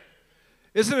 Amen.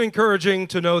 Isn't it encouraging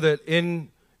to know that in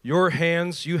your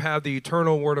hands you have the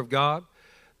eternal word of God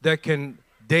that can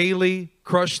daily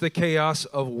crush the chaos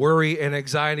of worry and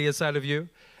anxiety inside of you?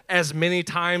 As many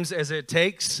times as it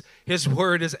takes, his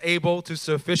word is able to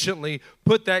sufficiently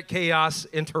put that chaos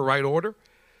into right order.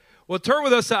 Well, turn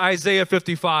with us to Isaiah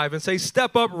 55 and say,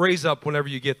 step up, raise up whenever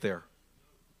you get there.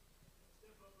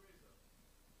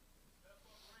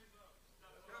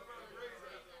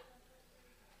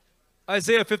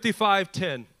 Isaiah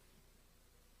 55:10.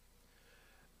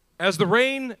 As the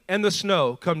rain and the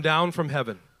snow come down from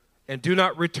heaven and do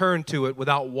not return to it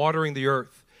without watering the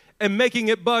earth and making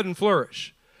it bud and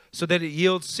flourish, so that it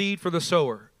yields seed for the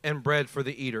sower and bread for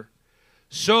the eater.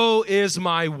 So is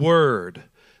my word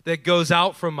that goes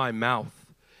out from my mouth.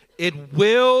 It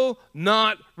will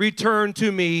not return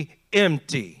to me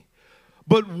empty,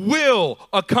 but will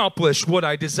accomplish what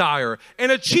I desire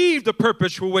and achieve the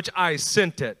purpose for which I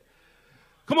sent it.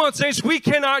 Come on, saints, we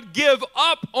cannot give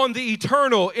up on the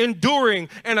eternal, enduring,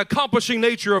 and accomplishing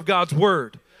nature of God's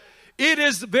word. It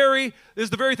is the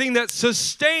very thing that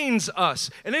sustains us.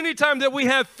 And anytime that we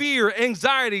have fear,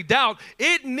 anxiety, doubt,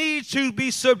 it needs to be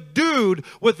subdued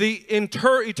with the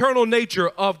eternal nature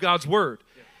of God's word.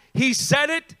 He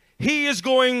said it, he is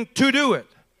going to do it.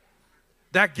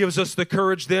 That gives us the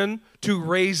courage then to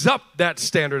raise up that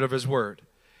standard of his word.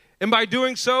 And by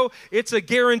doing so, it's a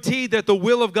guarantee that the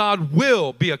will of God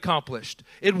will be accomplished.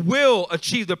 It will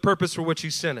achieve the purpose for which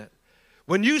he sent it.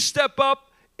 When you step up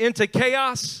into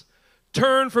chaos,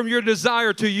 turn from your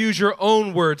desire to use your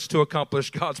own words to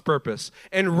accomplish God's purpose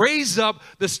and raise up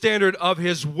the standard of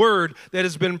his word that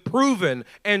has been proven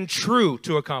and true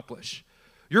to accomplish.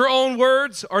 Your own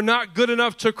words are not good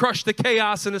enough to crush the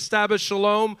chaos and establish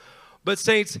shalom, but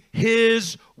saints,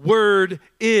 his word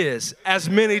is as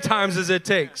many times as it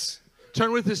takes.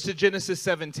 Turn with us to Genesis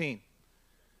 17.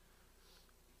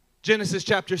 Genesis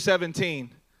chapter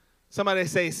 17. Somebody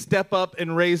say, step up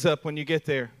and raise up when you get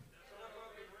there.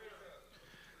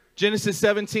 Genesis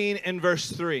 17 and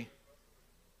verse 3.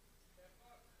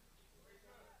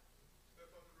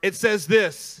 It says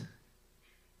this,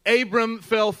 Abram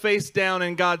fell face down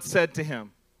and God said to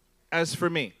him, as for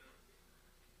me.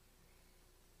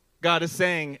 God is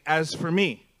saying, as for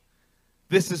me,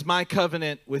 this is my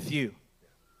covenant with you.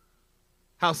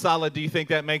 How solid do you think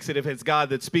that makes it if it's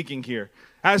God that's speaking here?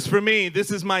 As for me,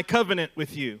 this is my covenant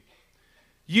with you.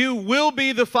 You will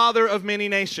be the father of many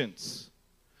nations.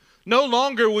 No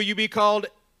longer will you be called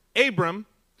Abram.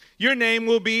 Your name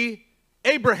will be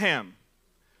Abraham.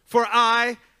 For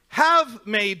I have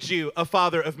made you a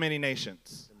father of many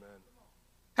nations. Amen.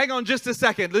 Hang on just a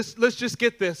second. Let's just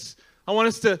get this. I want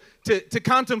us to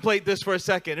contemplate this for a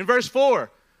second. In verse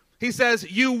 4, he says,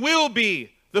 you will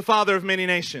be the father of many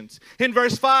nations. In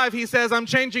verse 5, he says, I'm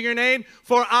changing your name,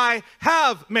 for I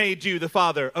have made you the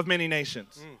father of many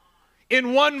nations.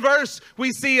 In one verse,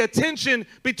 we see a tension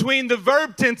between the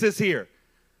verb tenses here.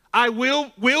 I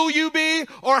will you be,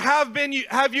 or have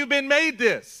you been made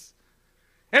this?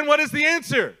 And what is the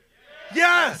answer?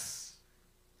 Yes.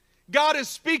 God is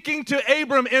speaking to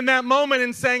Abram in that moment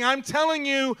and saying, I'm telling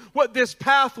you what this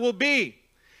path will be.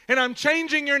 And I'm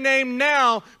changing your name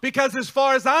now because as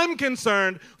far as I'm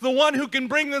concerned, the one who can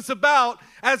bring this about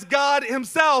as God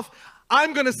himself,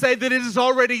 I'm going to say that it is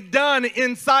already done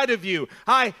inside of you.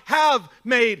 I have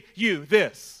made you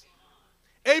this.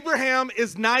 Abraham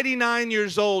is 99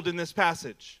 years old in this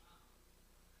passage.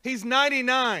 He's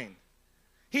 99.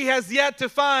 He has yet to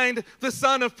find the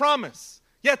son of promise,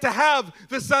 yet to have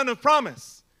the son of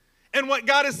promise. And what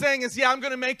God is saying is, yeah, I'm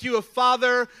going to make you a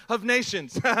father of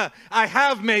nations. I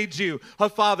have made you a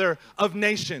father of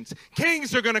nations.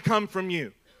 Kings are going to come from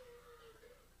you.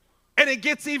 And it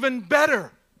gets even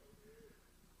better.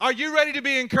 Are you ready to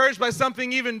be encouraged by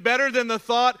something even better than the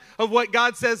thought of what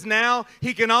God says now?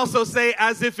 He can also say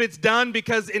as if it's done,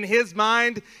 because in his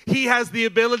mind, he has the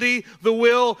ability, the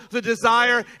will, the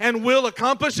desire, and will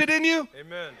accomplish it in you.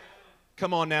 Amen.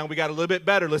 Come on now, we got a little bit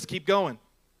better. Let's keep going.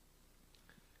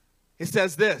 It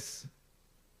says this,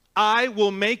 I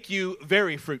will make you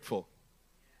very fruitful.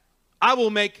 I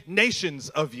will make nations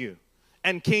of you,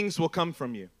 and kings will come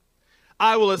from you.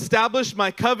 I will establish my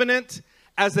covenant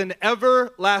as an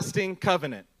everlasting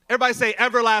covenant. Everybody say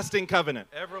everlasting covenant.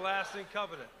 Everlasting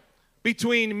covenant.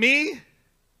 Between me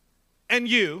and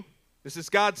you, this is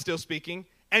God still speaking,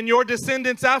 and your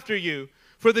descendants after you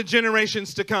for the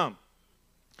generations to come.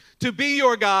 To be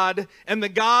your God and the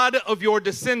God of your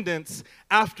descendants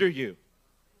after you.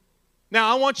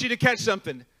 Now, I want you to catch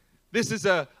something. This is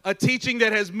a teaching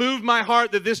that has moved my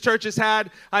heart that this church has had,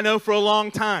 I know, for a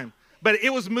long time. But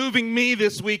it was moving me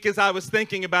this week as I was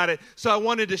thinking about it, so I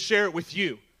wanted to share it with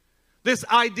you. This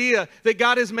idea that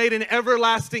God has made an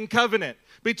everlasting covenant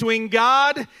between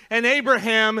God and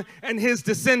Abraham and his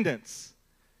descendants.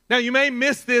 Now, you may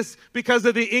miss this because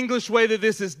of the English way that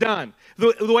this is done,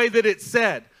 the way that it's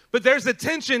said. But there's a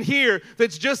tension here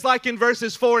that's just like in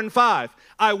verses 4 and 5.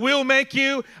 I will make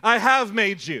you, I have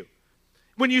made you.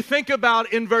 When you think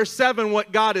about in verse 7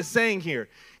 what God is saying here,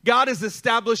 God is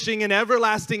establishing an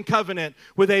everlasting covenant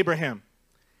with Abraham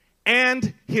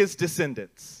and his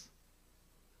descendants.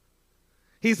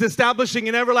 He's establishing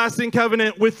an everlasting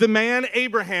covenant with the man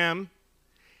Abraham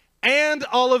and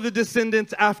all of the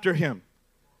descendants after him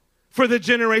for the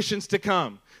generations to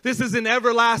come. This is an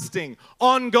everlasting,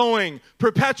 ongoing,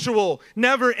 perpetual,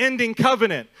 never-ending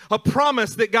covenant, a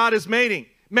promise that God is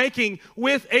making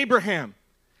with Abraham.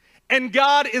 And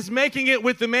God is making it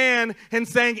with the man and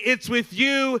saying, it's with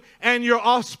you and your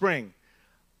offspring.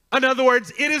 In other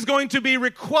words, it is going to be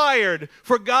required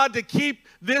for God to keep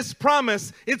this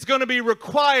promise. It's going to be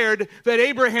required that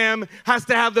Abraham has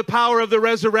to have the power of the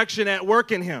resurrection at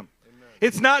work in him. Amen.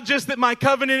 It's not just that my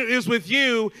covenant is with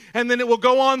you and then it will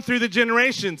go on through the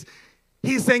generations.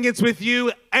 He's saying it's with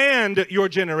you and your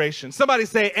generation. Somebody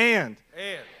say and.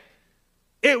 And.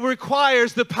 It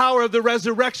requires the power of the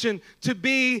resurrection to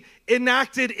be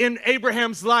enacted in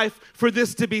Abraham's life for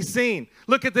this to be seen.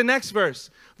 Look at the next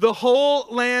verse. The whole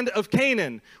land of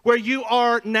Canaan, where you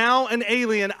are now an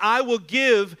alien, I will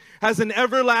give as an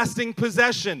everlasting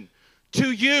possession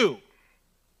to you.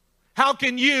 How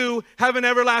can you have an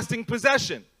everlasting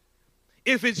possession?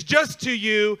 If it's just to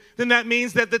you, then that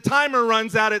means that the timer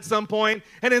runs out at some point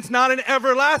and it's not an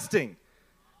everlasting.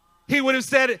 He would have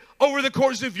said, over the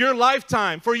course of your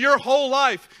lifetime, for your whole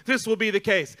life, this will be the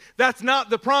case. That's not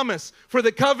the promise for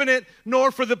the covenant, nor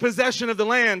for the possession of the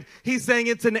land. He's saying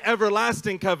it's an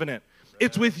everlasting covenant.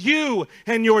 It's with you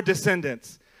and your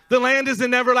descendants. The land is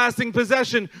an everlasting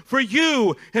possession for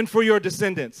you and for your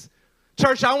descendants.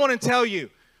 Church, I want to tell you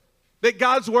that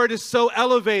God's word is so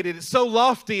elevated, it's so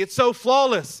lofty, it's so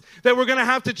flawless, that we're going to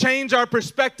have to change our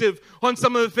perspective on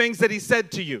some of the things that he said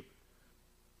to you.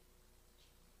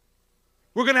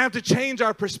 We're going to have to change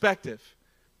our perspective.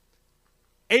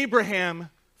 Abraham,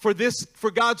 for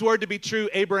God's word to be true,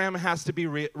 Abraham has to be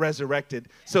resurrected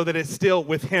so that it's still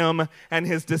with him and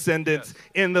his descendants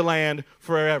in the land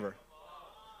forever.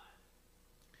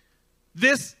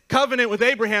 This covenant with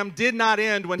Abraham did not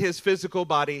end when his physical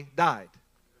body died.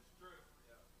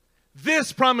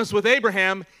 This promise with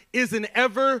Abraham is an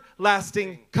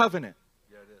everlasting covenant.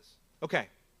 Yeah, it is. Okay.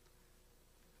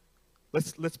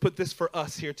 Let's put this for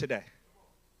us here today.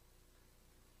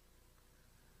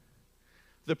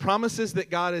 The promises that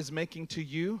God is making to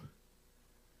you,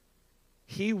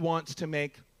 he wants to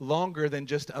make longer than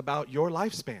just about your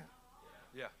lifespan.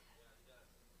 Yeah.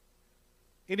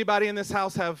 Anybody in this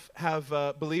house have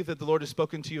believed that the Lord has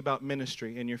spoken to you about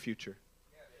ministry in your future?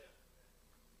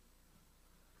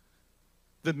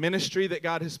 The ministry that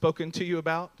God has spoken to you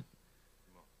about,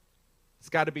 it's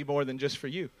got to be more than just for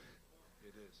you.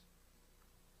 It is.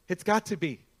 It's got to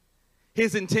be.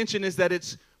 His intention is that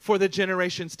it's for the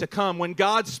generations to come. When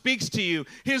God speaks to you,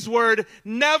 his word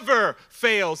never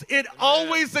fails. It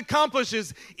always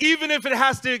accomplishes, even if it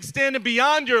has to extend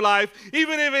beyond your life,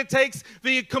 even if it takes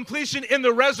the completion in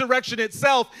the resurrection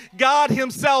itself, God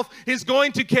himself is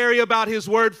going to carry about his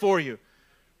word for you.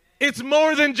 It's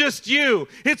more than just you.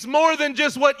 It's more than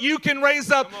just what you can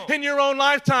raise up in your own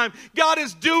lifetime. God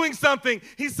is doing something.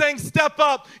 He's saying, step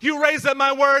up. You raise up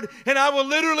my word, and I will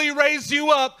literally raise you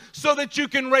up so that you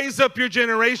can raise up your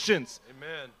generations.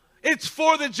 Amen. It's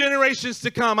for the generations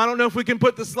to come. I don't know if we can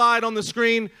put the slide on the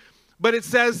screen, but it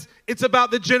says it's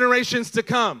about the generations to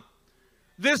come.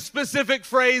 This specific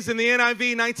phrase in the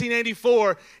NIV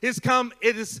 1984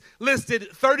 it is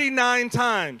listed 39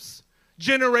 times.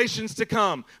 Generations to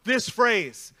come. This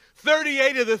phrase,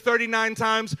 38 of the 39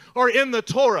 times are in the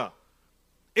Torah.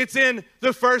 It's in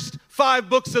the first 5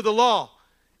 books of the law.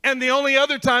 And the only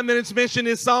other time that it's mentioned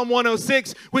is Psalm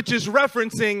 106, which is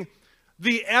referencing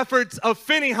the efforts of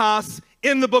Phinehas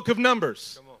in the book of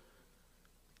Numbers.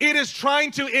 It is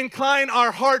trying to incline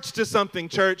our hearts to something,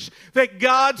 church, that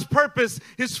God's purpose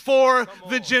is for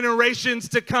the generations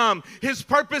to come. His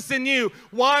purpose in you.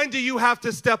 Why do you have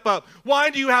to step up?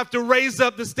 Why do you have to raise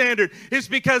up the standard? It's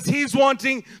because he's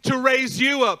wanting to raise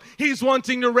you up. He's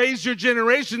wanting to raise your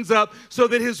generations up so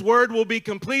that his word will be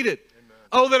completed. Amen.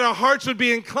 Oh, that our hearts would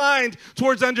be inclined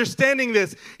towards understanding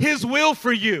this. His will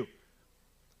for you.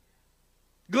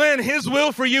 Glenn, his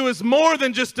will for you is more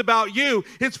than just about you.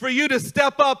 It's for you to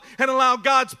step up and allow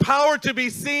God's power to be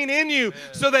seen in you. Amen.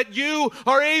 So that you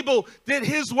are able, that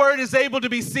his word is able to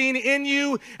be seen in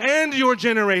you and your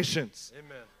generations.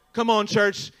 Amen. Come on,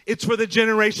 church. It's for the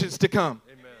generations to come.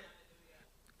 Amen.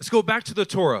 Let's go back to the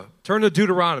Torah. Turn to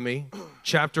Deuteronomy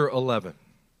chapter 11.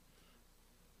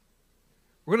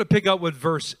 We're going to pick up with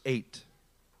verse 8.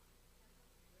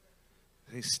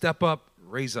 They step up,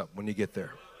 raise up when you get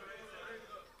there.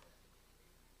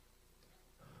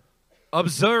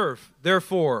 Observe,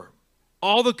 therefore,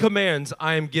 all the commands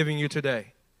I am giving you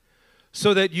today,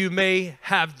 so that you may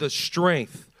have the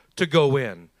strength to go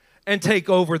in and take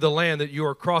over the land that you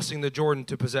are crossing the Jordan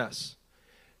to possess,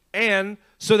 and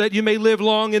so that you may live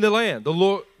long in the land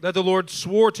that the Lord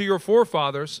swore to your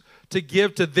forefathers to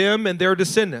give to them and their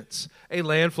descendants, a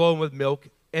land flowing with milk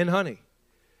and honey.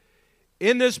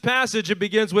 In this passage, it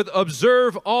begins with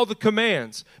observe all the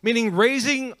commands, meaning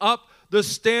raising up the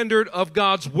standard of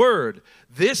God's word.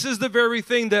 This is the very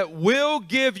thing that will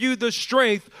give you the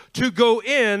strength to go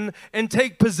in and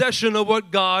take possession of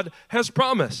what God has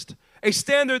promised. A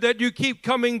standard that you keep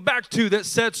coming back to that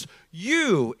sets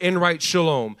you in right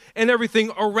shalom and everything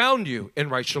around you in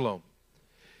right shalom.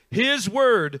 His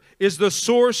word is the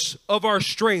source of our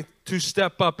strength to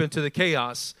step up into the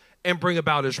chaos and bring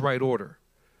about his right order.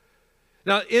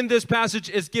 Now, in this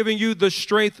passage, it's giving you the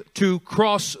strength to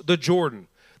cross the Jordan.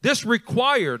 This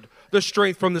required the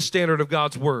strength from the standard of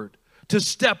God's word to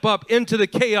step up into the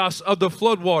chaos of the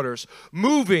floodwaters,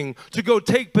 moving to go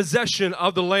take possession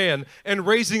of the land and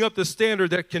raising up the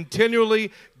standard that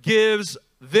continually gives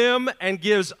them and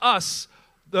gives us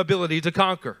the ability to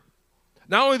conquer.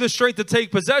 Not only the strength to take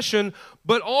possession,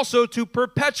 but also to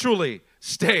perpetually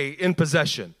stay in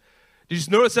possession. Did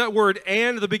you notice that word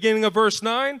 "and" at the beginning of verse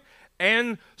 9?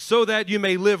 And so that you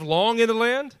may live long in the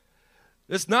land.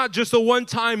 It's not just a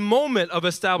one-time moment of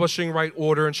establishing right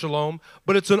order and shalom,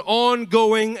 but it's an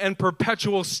ongoing and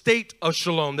perpetual state of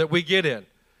shalom that we get in.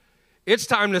 It's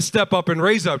time to step up and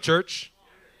raise up, church.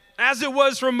 As it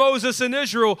was for Moses and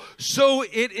Israel, so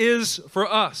it is for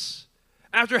us.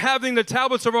 After having the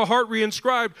tablets of our heart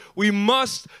reinscribed, we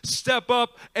must step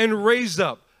up and raise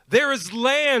up. There is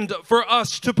land for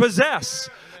us to possess.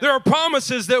 There are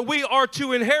promises that we are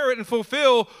to inherit and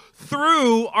fulfill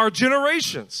through our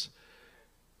generations.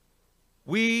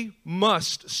 We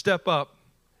must step up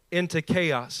into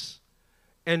chaos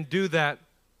and do that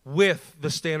with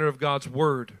the standard of God's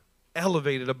word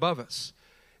elevated above us.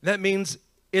 That means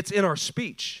it's in our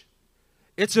speech.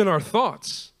 It's in our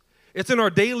thoughts. It's in our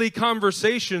daily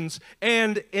conversations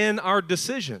and in our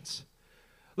decisions.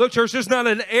 Look, church, there's not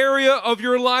an area of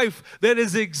your life that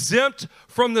is exempt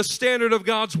from the standard of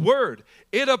God's word.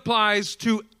 It applies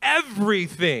to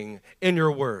everything in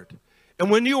your word. And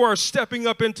when you are stepping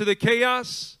up into the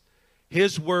chaos,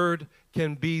 his word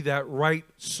can be that right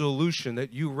solution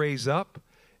that you raise up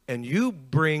and you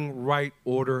bring right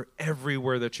order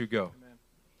everywhere that you go. Amen.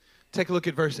 Take a look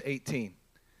at verse 18.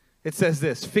 It says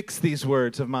this: fix these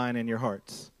words of mine in your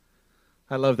hearts.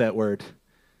 I love that word.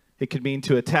 It could mean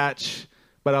to attach,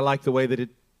 but I like the way that it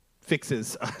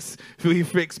fixes us. We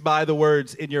fix by the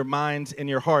words in your minds, in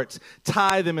your hearts.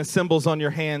 Tie them as symbols on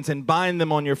your hands and bind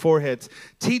them on your foreheads.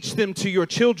 Teach them to your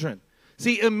children.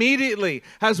 See, immediately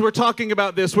as we're talking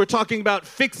about this, we're talking about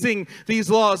fixing these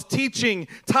laws, teaching,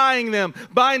 tying them,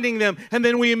 binding them, and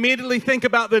then we immediately think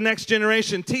about the next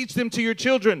generation. Teach them to your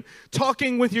children,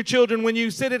 talking with your children when you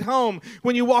sit at home,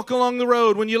 when you walk along the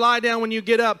road, when you lie down, when you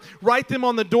get up. Write them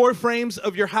on the door frames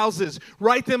of your houses.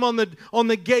 Write them on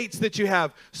the gates that you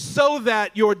have, so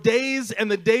that your days and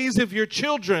the days of your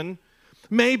children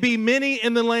may be many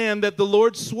in the land that the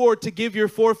Lord swore to give your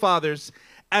forefathers,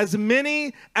 as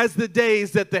many as the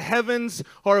days that the heavens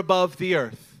are above the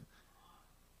earth.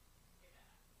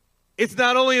 It's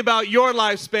not only about your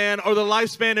lifespan or the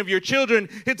lifespan of your children.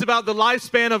 It's about the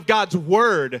lifespan of God's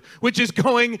word, which is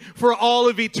going for all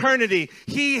of eternity.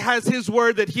 He has his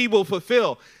word that he will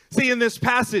fulfill. See, in this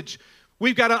passage,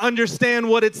 we've got to understand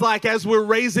what it's like as we're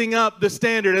raising up the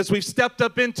standard. As we've stepped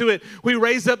up into it, we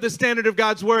raise up the standard of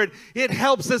God's word. It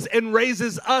helps us and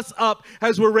raises us up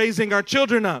as we're raising our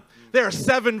children up. There are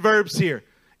 7 verbs here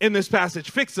in this passage.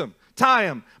 Fix them, tie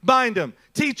them, bind them,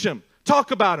 teach them,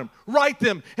 talk about them, write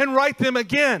them, and write them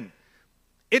again.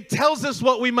 It tells us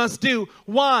what we must do.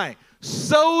 Why?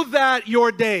 So that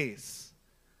your days.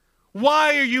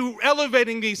 Why are you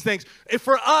elevating these things?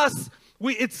 For us,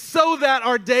 it's so that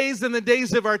our days and the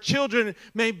days of our children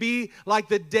may be like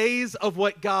the days of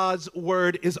what God's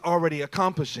word is already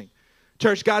accomplishing.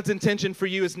 Church, God's intention for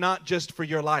you is not just for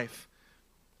your life.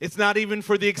 It's not even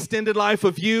for the extended life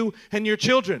of you and your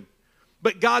children.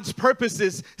 But God's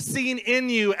purposes seen in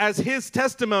you as his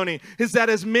testimony is that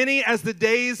as many as the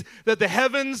days that the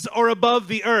heavens are above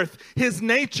the earth, his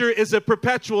nature is a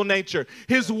perpetual nature.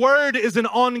 His word is an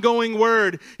ongoing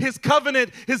word. His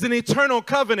covenant is an eternal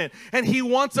covenant. And he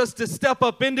wants us to step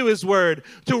up into his word,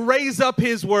 to raise up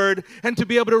his word, and to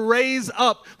be able to raise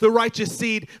up the righteous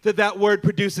seed that word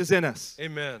produces in us.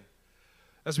 Amen.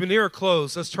 As we near a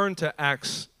close, let's turn to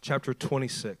Acts chapter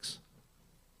 26.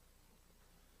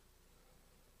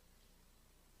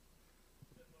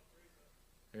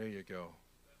 There you go.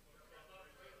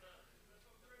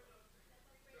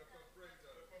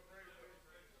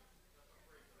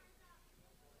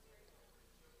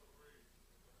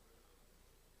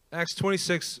 Acts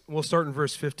 26, we'll start in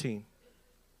verse 15.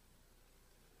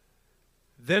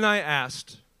 Then I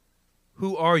asked,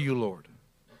 "Who are you, Lord?"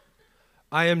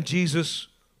 "I am Jesus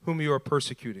whom you are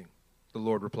persecuting," the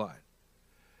Lord replied.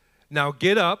 Now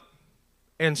get up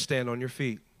and stand on your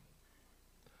feet.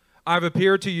 I've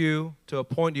appeared to you to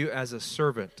appoint you as a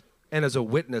servant and as a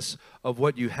witness of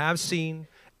what you have seen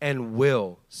and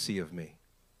will see of me.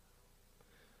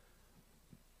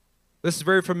 This is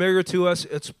very familiar to us.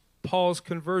 It's Paul's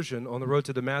conversion on the road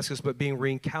to Damascus, but being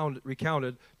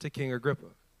recounted to King Agrippa.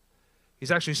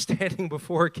 He's actually standing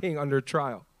before a king under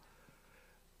trial,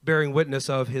 bearing witness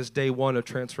of his day one of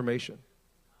transformation.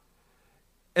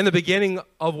 And the beginning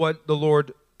of what the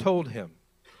Lord told him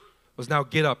was, now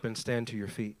get up and stand to your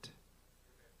feet.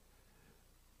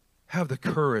 Have the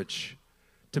courage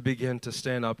to begin to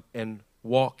stand up and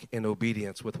walk in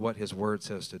obedience with what his word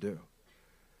says to do.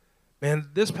 Man,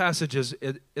 this passage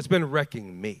it's been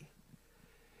wrecking me.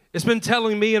 It's been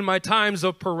telling me in my times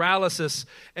of paralysis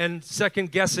and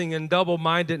second guessing and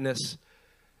double-mindedness,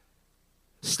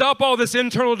 stop all this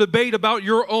internal debate about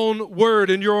your own word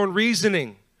and your own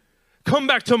reasoning. Come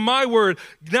back to my word.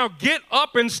 Now get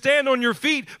up and stand on your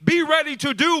feet. Be ready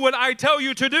to do what I tell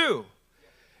you to do.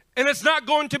 And it's not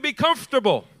going to be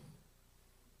comfortable.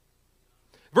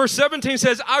 Verse 17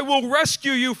 says, I will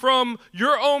rescue you from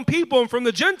your own people and from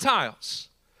the Gentiles.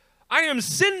 I am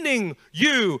sending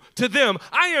you to them.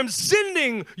 I am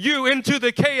sending you into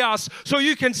the chaos so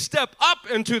you can step up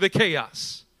into the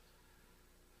chaos.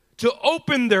 To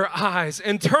open their eyes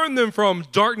and turn them from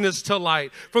darkness to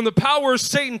light, from the power of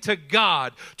Satan to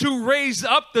God, to raise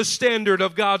up the standard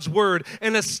of God's word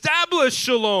and establish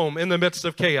shalom in the midst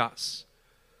of chaos,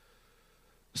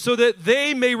 so that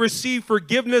they may receive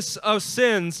forgiveness of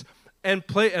sins and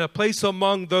a place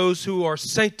among those who are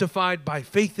sanctified by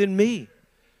faith in me.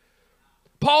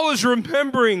 Paul is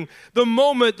remembering the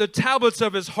moment the tablets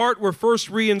of his heart were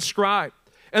first reinscribed.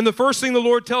 And the first thing the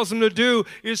Lord tells him to do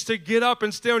is to get up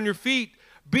and stay on your feet.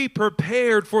 Be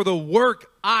prepared for the work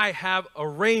I have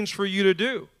arranged for you to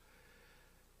do.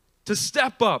 To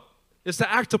step up is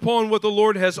to act upon what the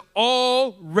Lord has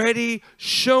already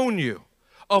shown you,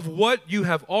 of what you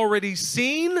have already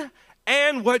seen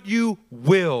and what you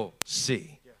will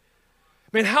see.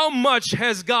 I mean, how much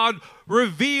has God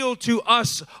revealed to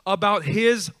us about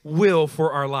his will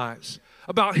for our lives,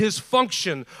 about his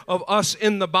function of us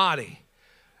in the body?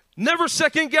 Never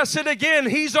second guess it again.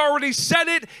 He's already said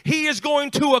it. He is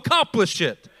going to accomplish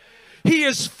it. He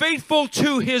is faithful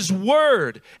to his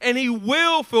word, and he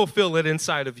will fulfill it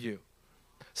inside of you.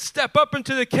 Step up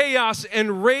into the chaos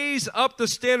and raise up the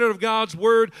standard of God's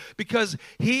word, because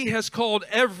he has called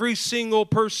every single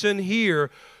person here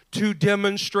to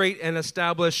demonstrate and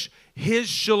establish his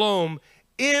shalom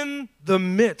in the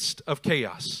midst of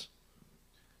chaos.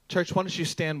 Church, why don't you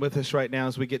stand with us right now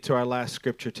as we get to our last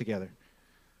scripture together.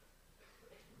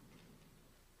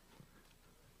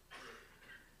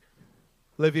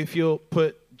 Olivia, if you'll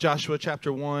put Joshua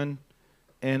chapter 1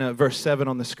 and verse 7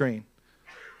 on the screen.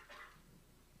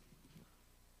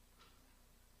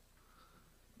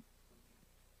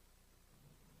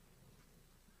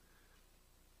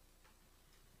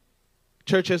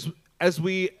 Church, as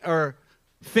we are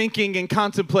thinking and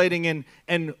contemplating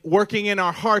and working in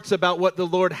our hearts about what the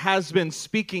Lord has been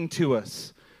speaking to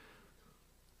us,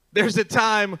 there's a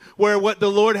time where what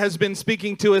the Lord has been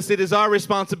speaking to us, it is our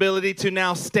responsibility to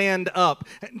now stand up,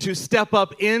 to step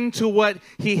up into what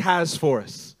he has for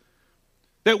us.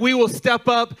 That we will step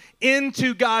up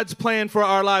into God's plan for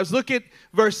our lives. Look at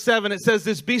verse 7. It says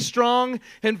this, be strong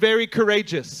and very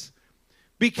courageous.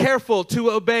 Be careful to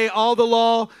obey all the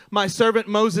law my servant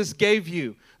Moses gave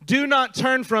you. Do not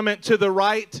turn from it to the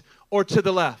right or to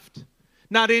the left.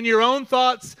 Not in your own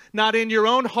thoughts, not in your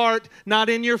own heart, not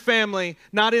in your family,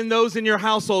 not in those in your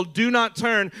household. Do not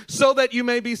turn, so that you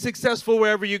may be successful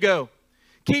wherever you go.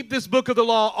 Keep this book of the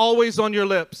law always on your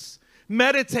lips.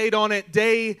 Meditate on it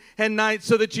day and night,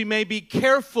 so that you may be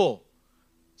careful.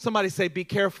 Somebody say, be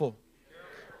careful.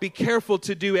 Be careful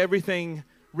to do everything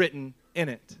written in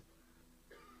it.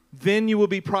 Then you will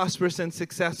be prosperous and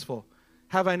successful.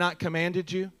 Have I not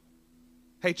commanded you?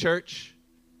 Hey, church.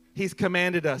 He's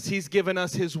commanded us. He's given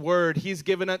us his word. He's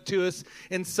given it to us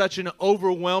in such an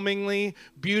overwhelmingly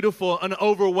beautiful, an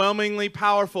overwhelmingly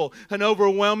powerful, an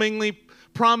overwhelmingly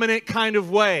prominent kind of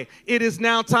way. It is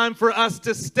now time for us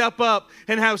to step up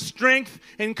and have strength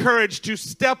and courage to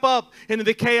step up into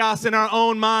the chaos in our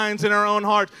own minds, in our own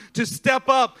hearts, to step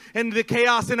up into the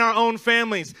chaos in our own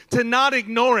families, to not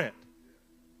ignore it,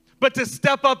 but to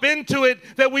step up into it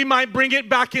that we might bring it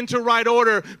back into right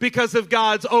order because of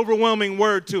God's overwhelming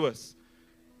word to us.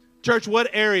 Church,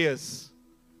 what areas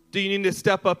do you need to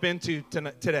step up into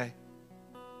today?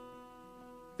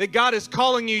 That God is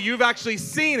calling you. You've actually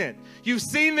seen it. You've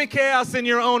seen the chaos in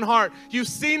your own heart. You've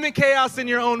seen the chaos in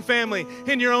your own family,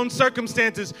 in your own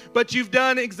circumstances. But you've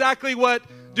done exactly what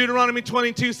Deuteronomy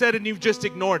 22 said, and you've just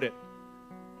ignored it.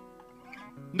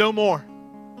 No more.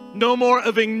 No more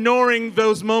of ignoring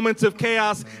those moments of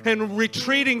chaos and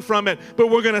retreating from it, but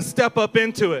we're going to step up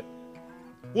into it.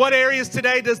 What areas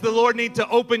today does the Lord need to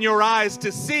open your eyes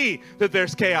to see that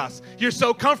there's chaos? You're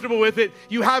so comfortable with it,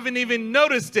 you haven't even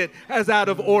noticed it as out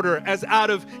of order, as out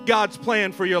of God's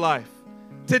plan for your life.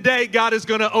 Today, God is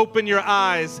going to open your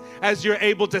eyes as you're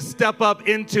able to step up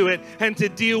into it and to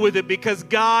deal with it, because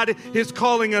God is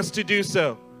calling us to do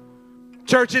so.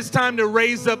 Church, it's time to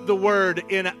raise up the word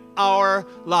in our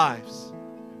lives.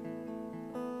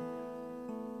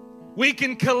 We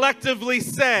can collectively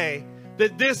say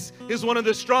that this is one of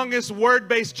the strongest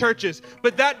word-based churches,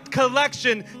 but that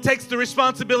collection takes the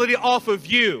responsibility off of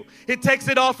you. It takes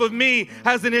it off of me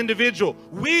as an individual.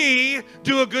 We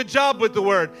do a good job with the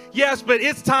word, yes, but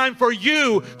it's time for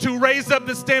you to raise up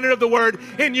the standard of the word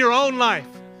in your own life,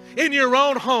 in your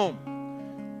own home.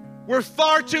 We're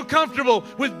far too comfortable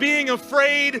with being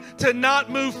afraid to not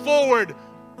move forward.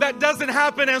 That doesn't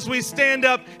happen as we stand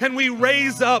up and we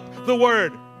raise up the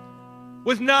word,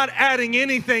 with not adding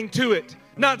anything to it,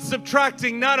 not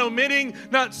subtracting, not omitting,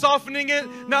 not softening it,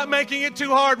 not making it too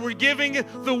hard. We're giving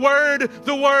the word,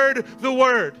 the word, the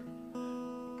word.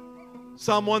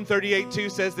 Psalm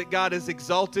 138:2 says that God has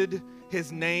exalted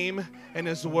his name and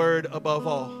his word above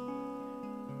all.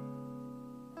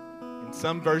 In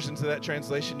some versions of that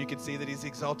translation, you can see that he's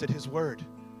exalted his word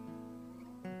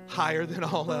higher than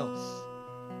all else.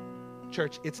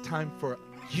 Church, it's time for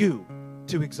you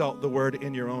to exalt the word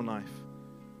in your own life.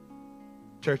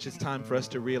 Church, it's time for us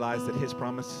to realize that his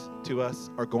promise to us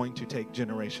are going to take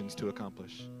generations to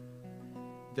accomplish.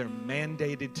 They're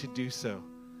mandated to do so.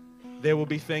 There will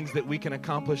be things that we can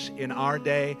accomplish in our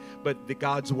day, but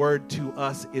God's word to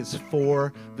us is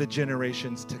for the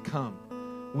generations to come.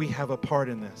 We have a part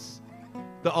in this.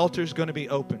 The altar's going to be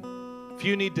open. If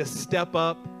you need to step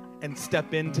up and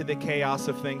step into the chaos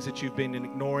of things that you've been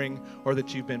ignoring or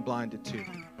that you've been blinded to,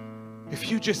 if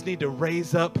you just need to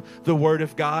raise up the word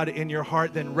of God in your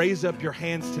heart, then raise up your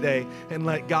hands today and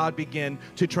let God begin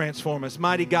to transform us.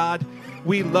 Mighty God,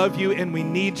 we love you and we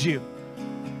need you.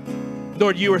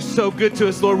 Lord, you are so good to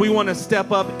us, Lord. We want to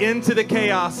step up into the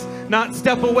chaos, not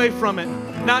step away from it,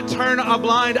 not turn a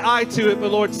blind eye to it,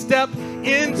 but Lord, step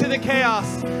into the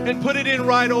chaos and put it in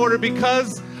right order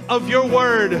because of your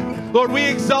word. Lord, we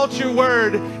exalt your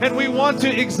word and we want to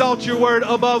exalt your word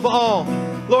above all.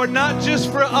 Lord, not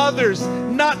just for others,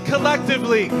 not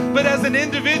collectively, but as an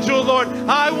individual, Lord,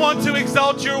 I want to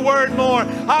exalt your word more.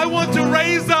 I want to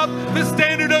raise up the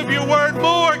standard of your word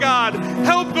more, God.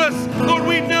 Help us. Lord,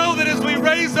 we know that as we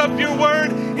raise up your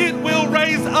word, it will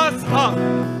raise us up.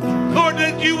 Lord,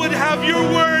 that you would have your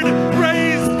word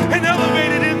raised and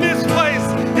elevated in this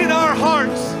place, in our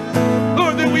hearts.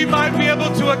 Lord, that we might be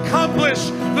able to accomplish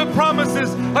the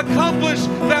promises, accomplish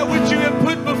that which you have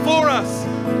put before us.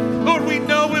 Lord, we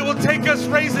know it will take us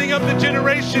raising up the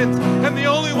generations, and the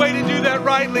only way to do that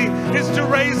rightly is to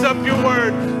raise up your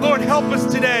word. Lord, help us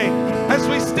today as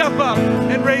we step up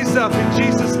and raise up in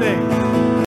Jesus' name.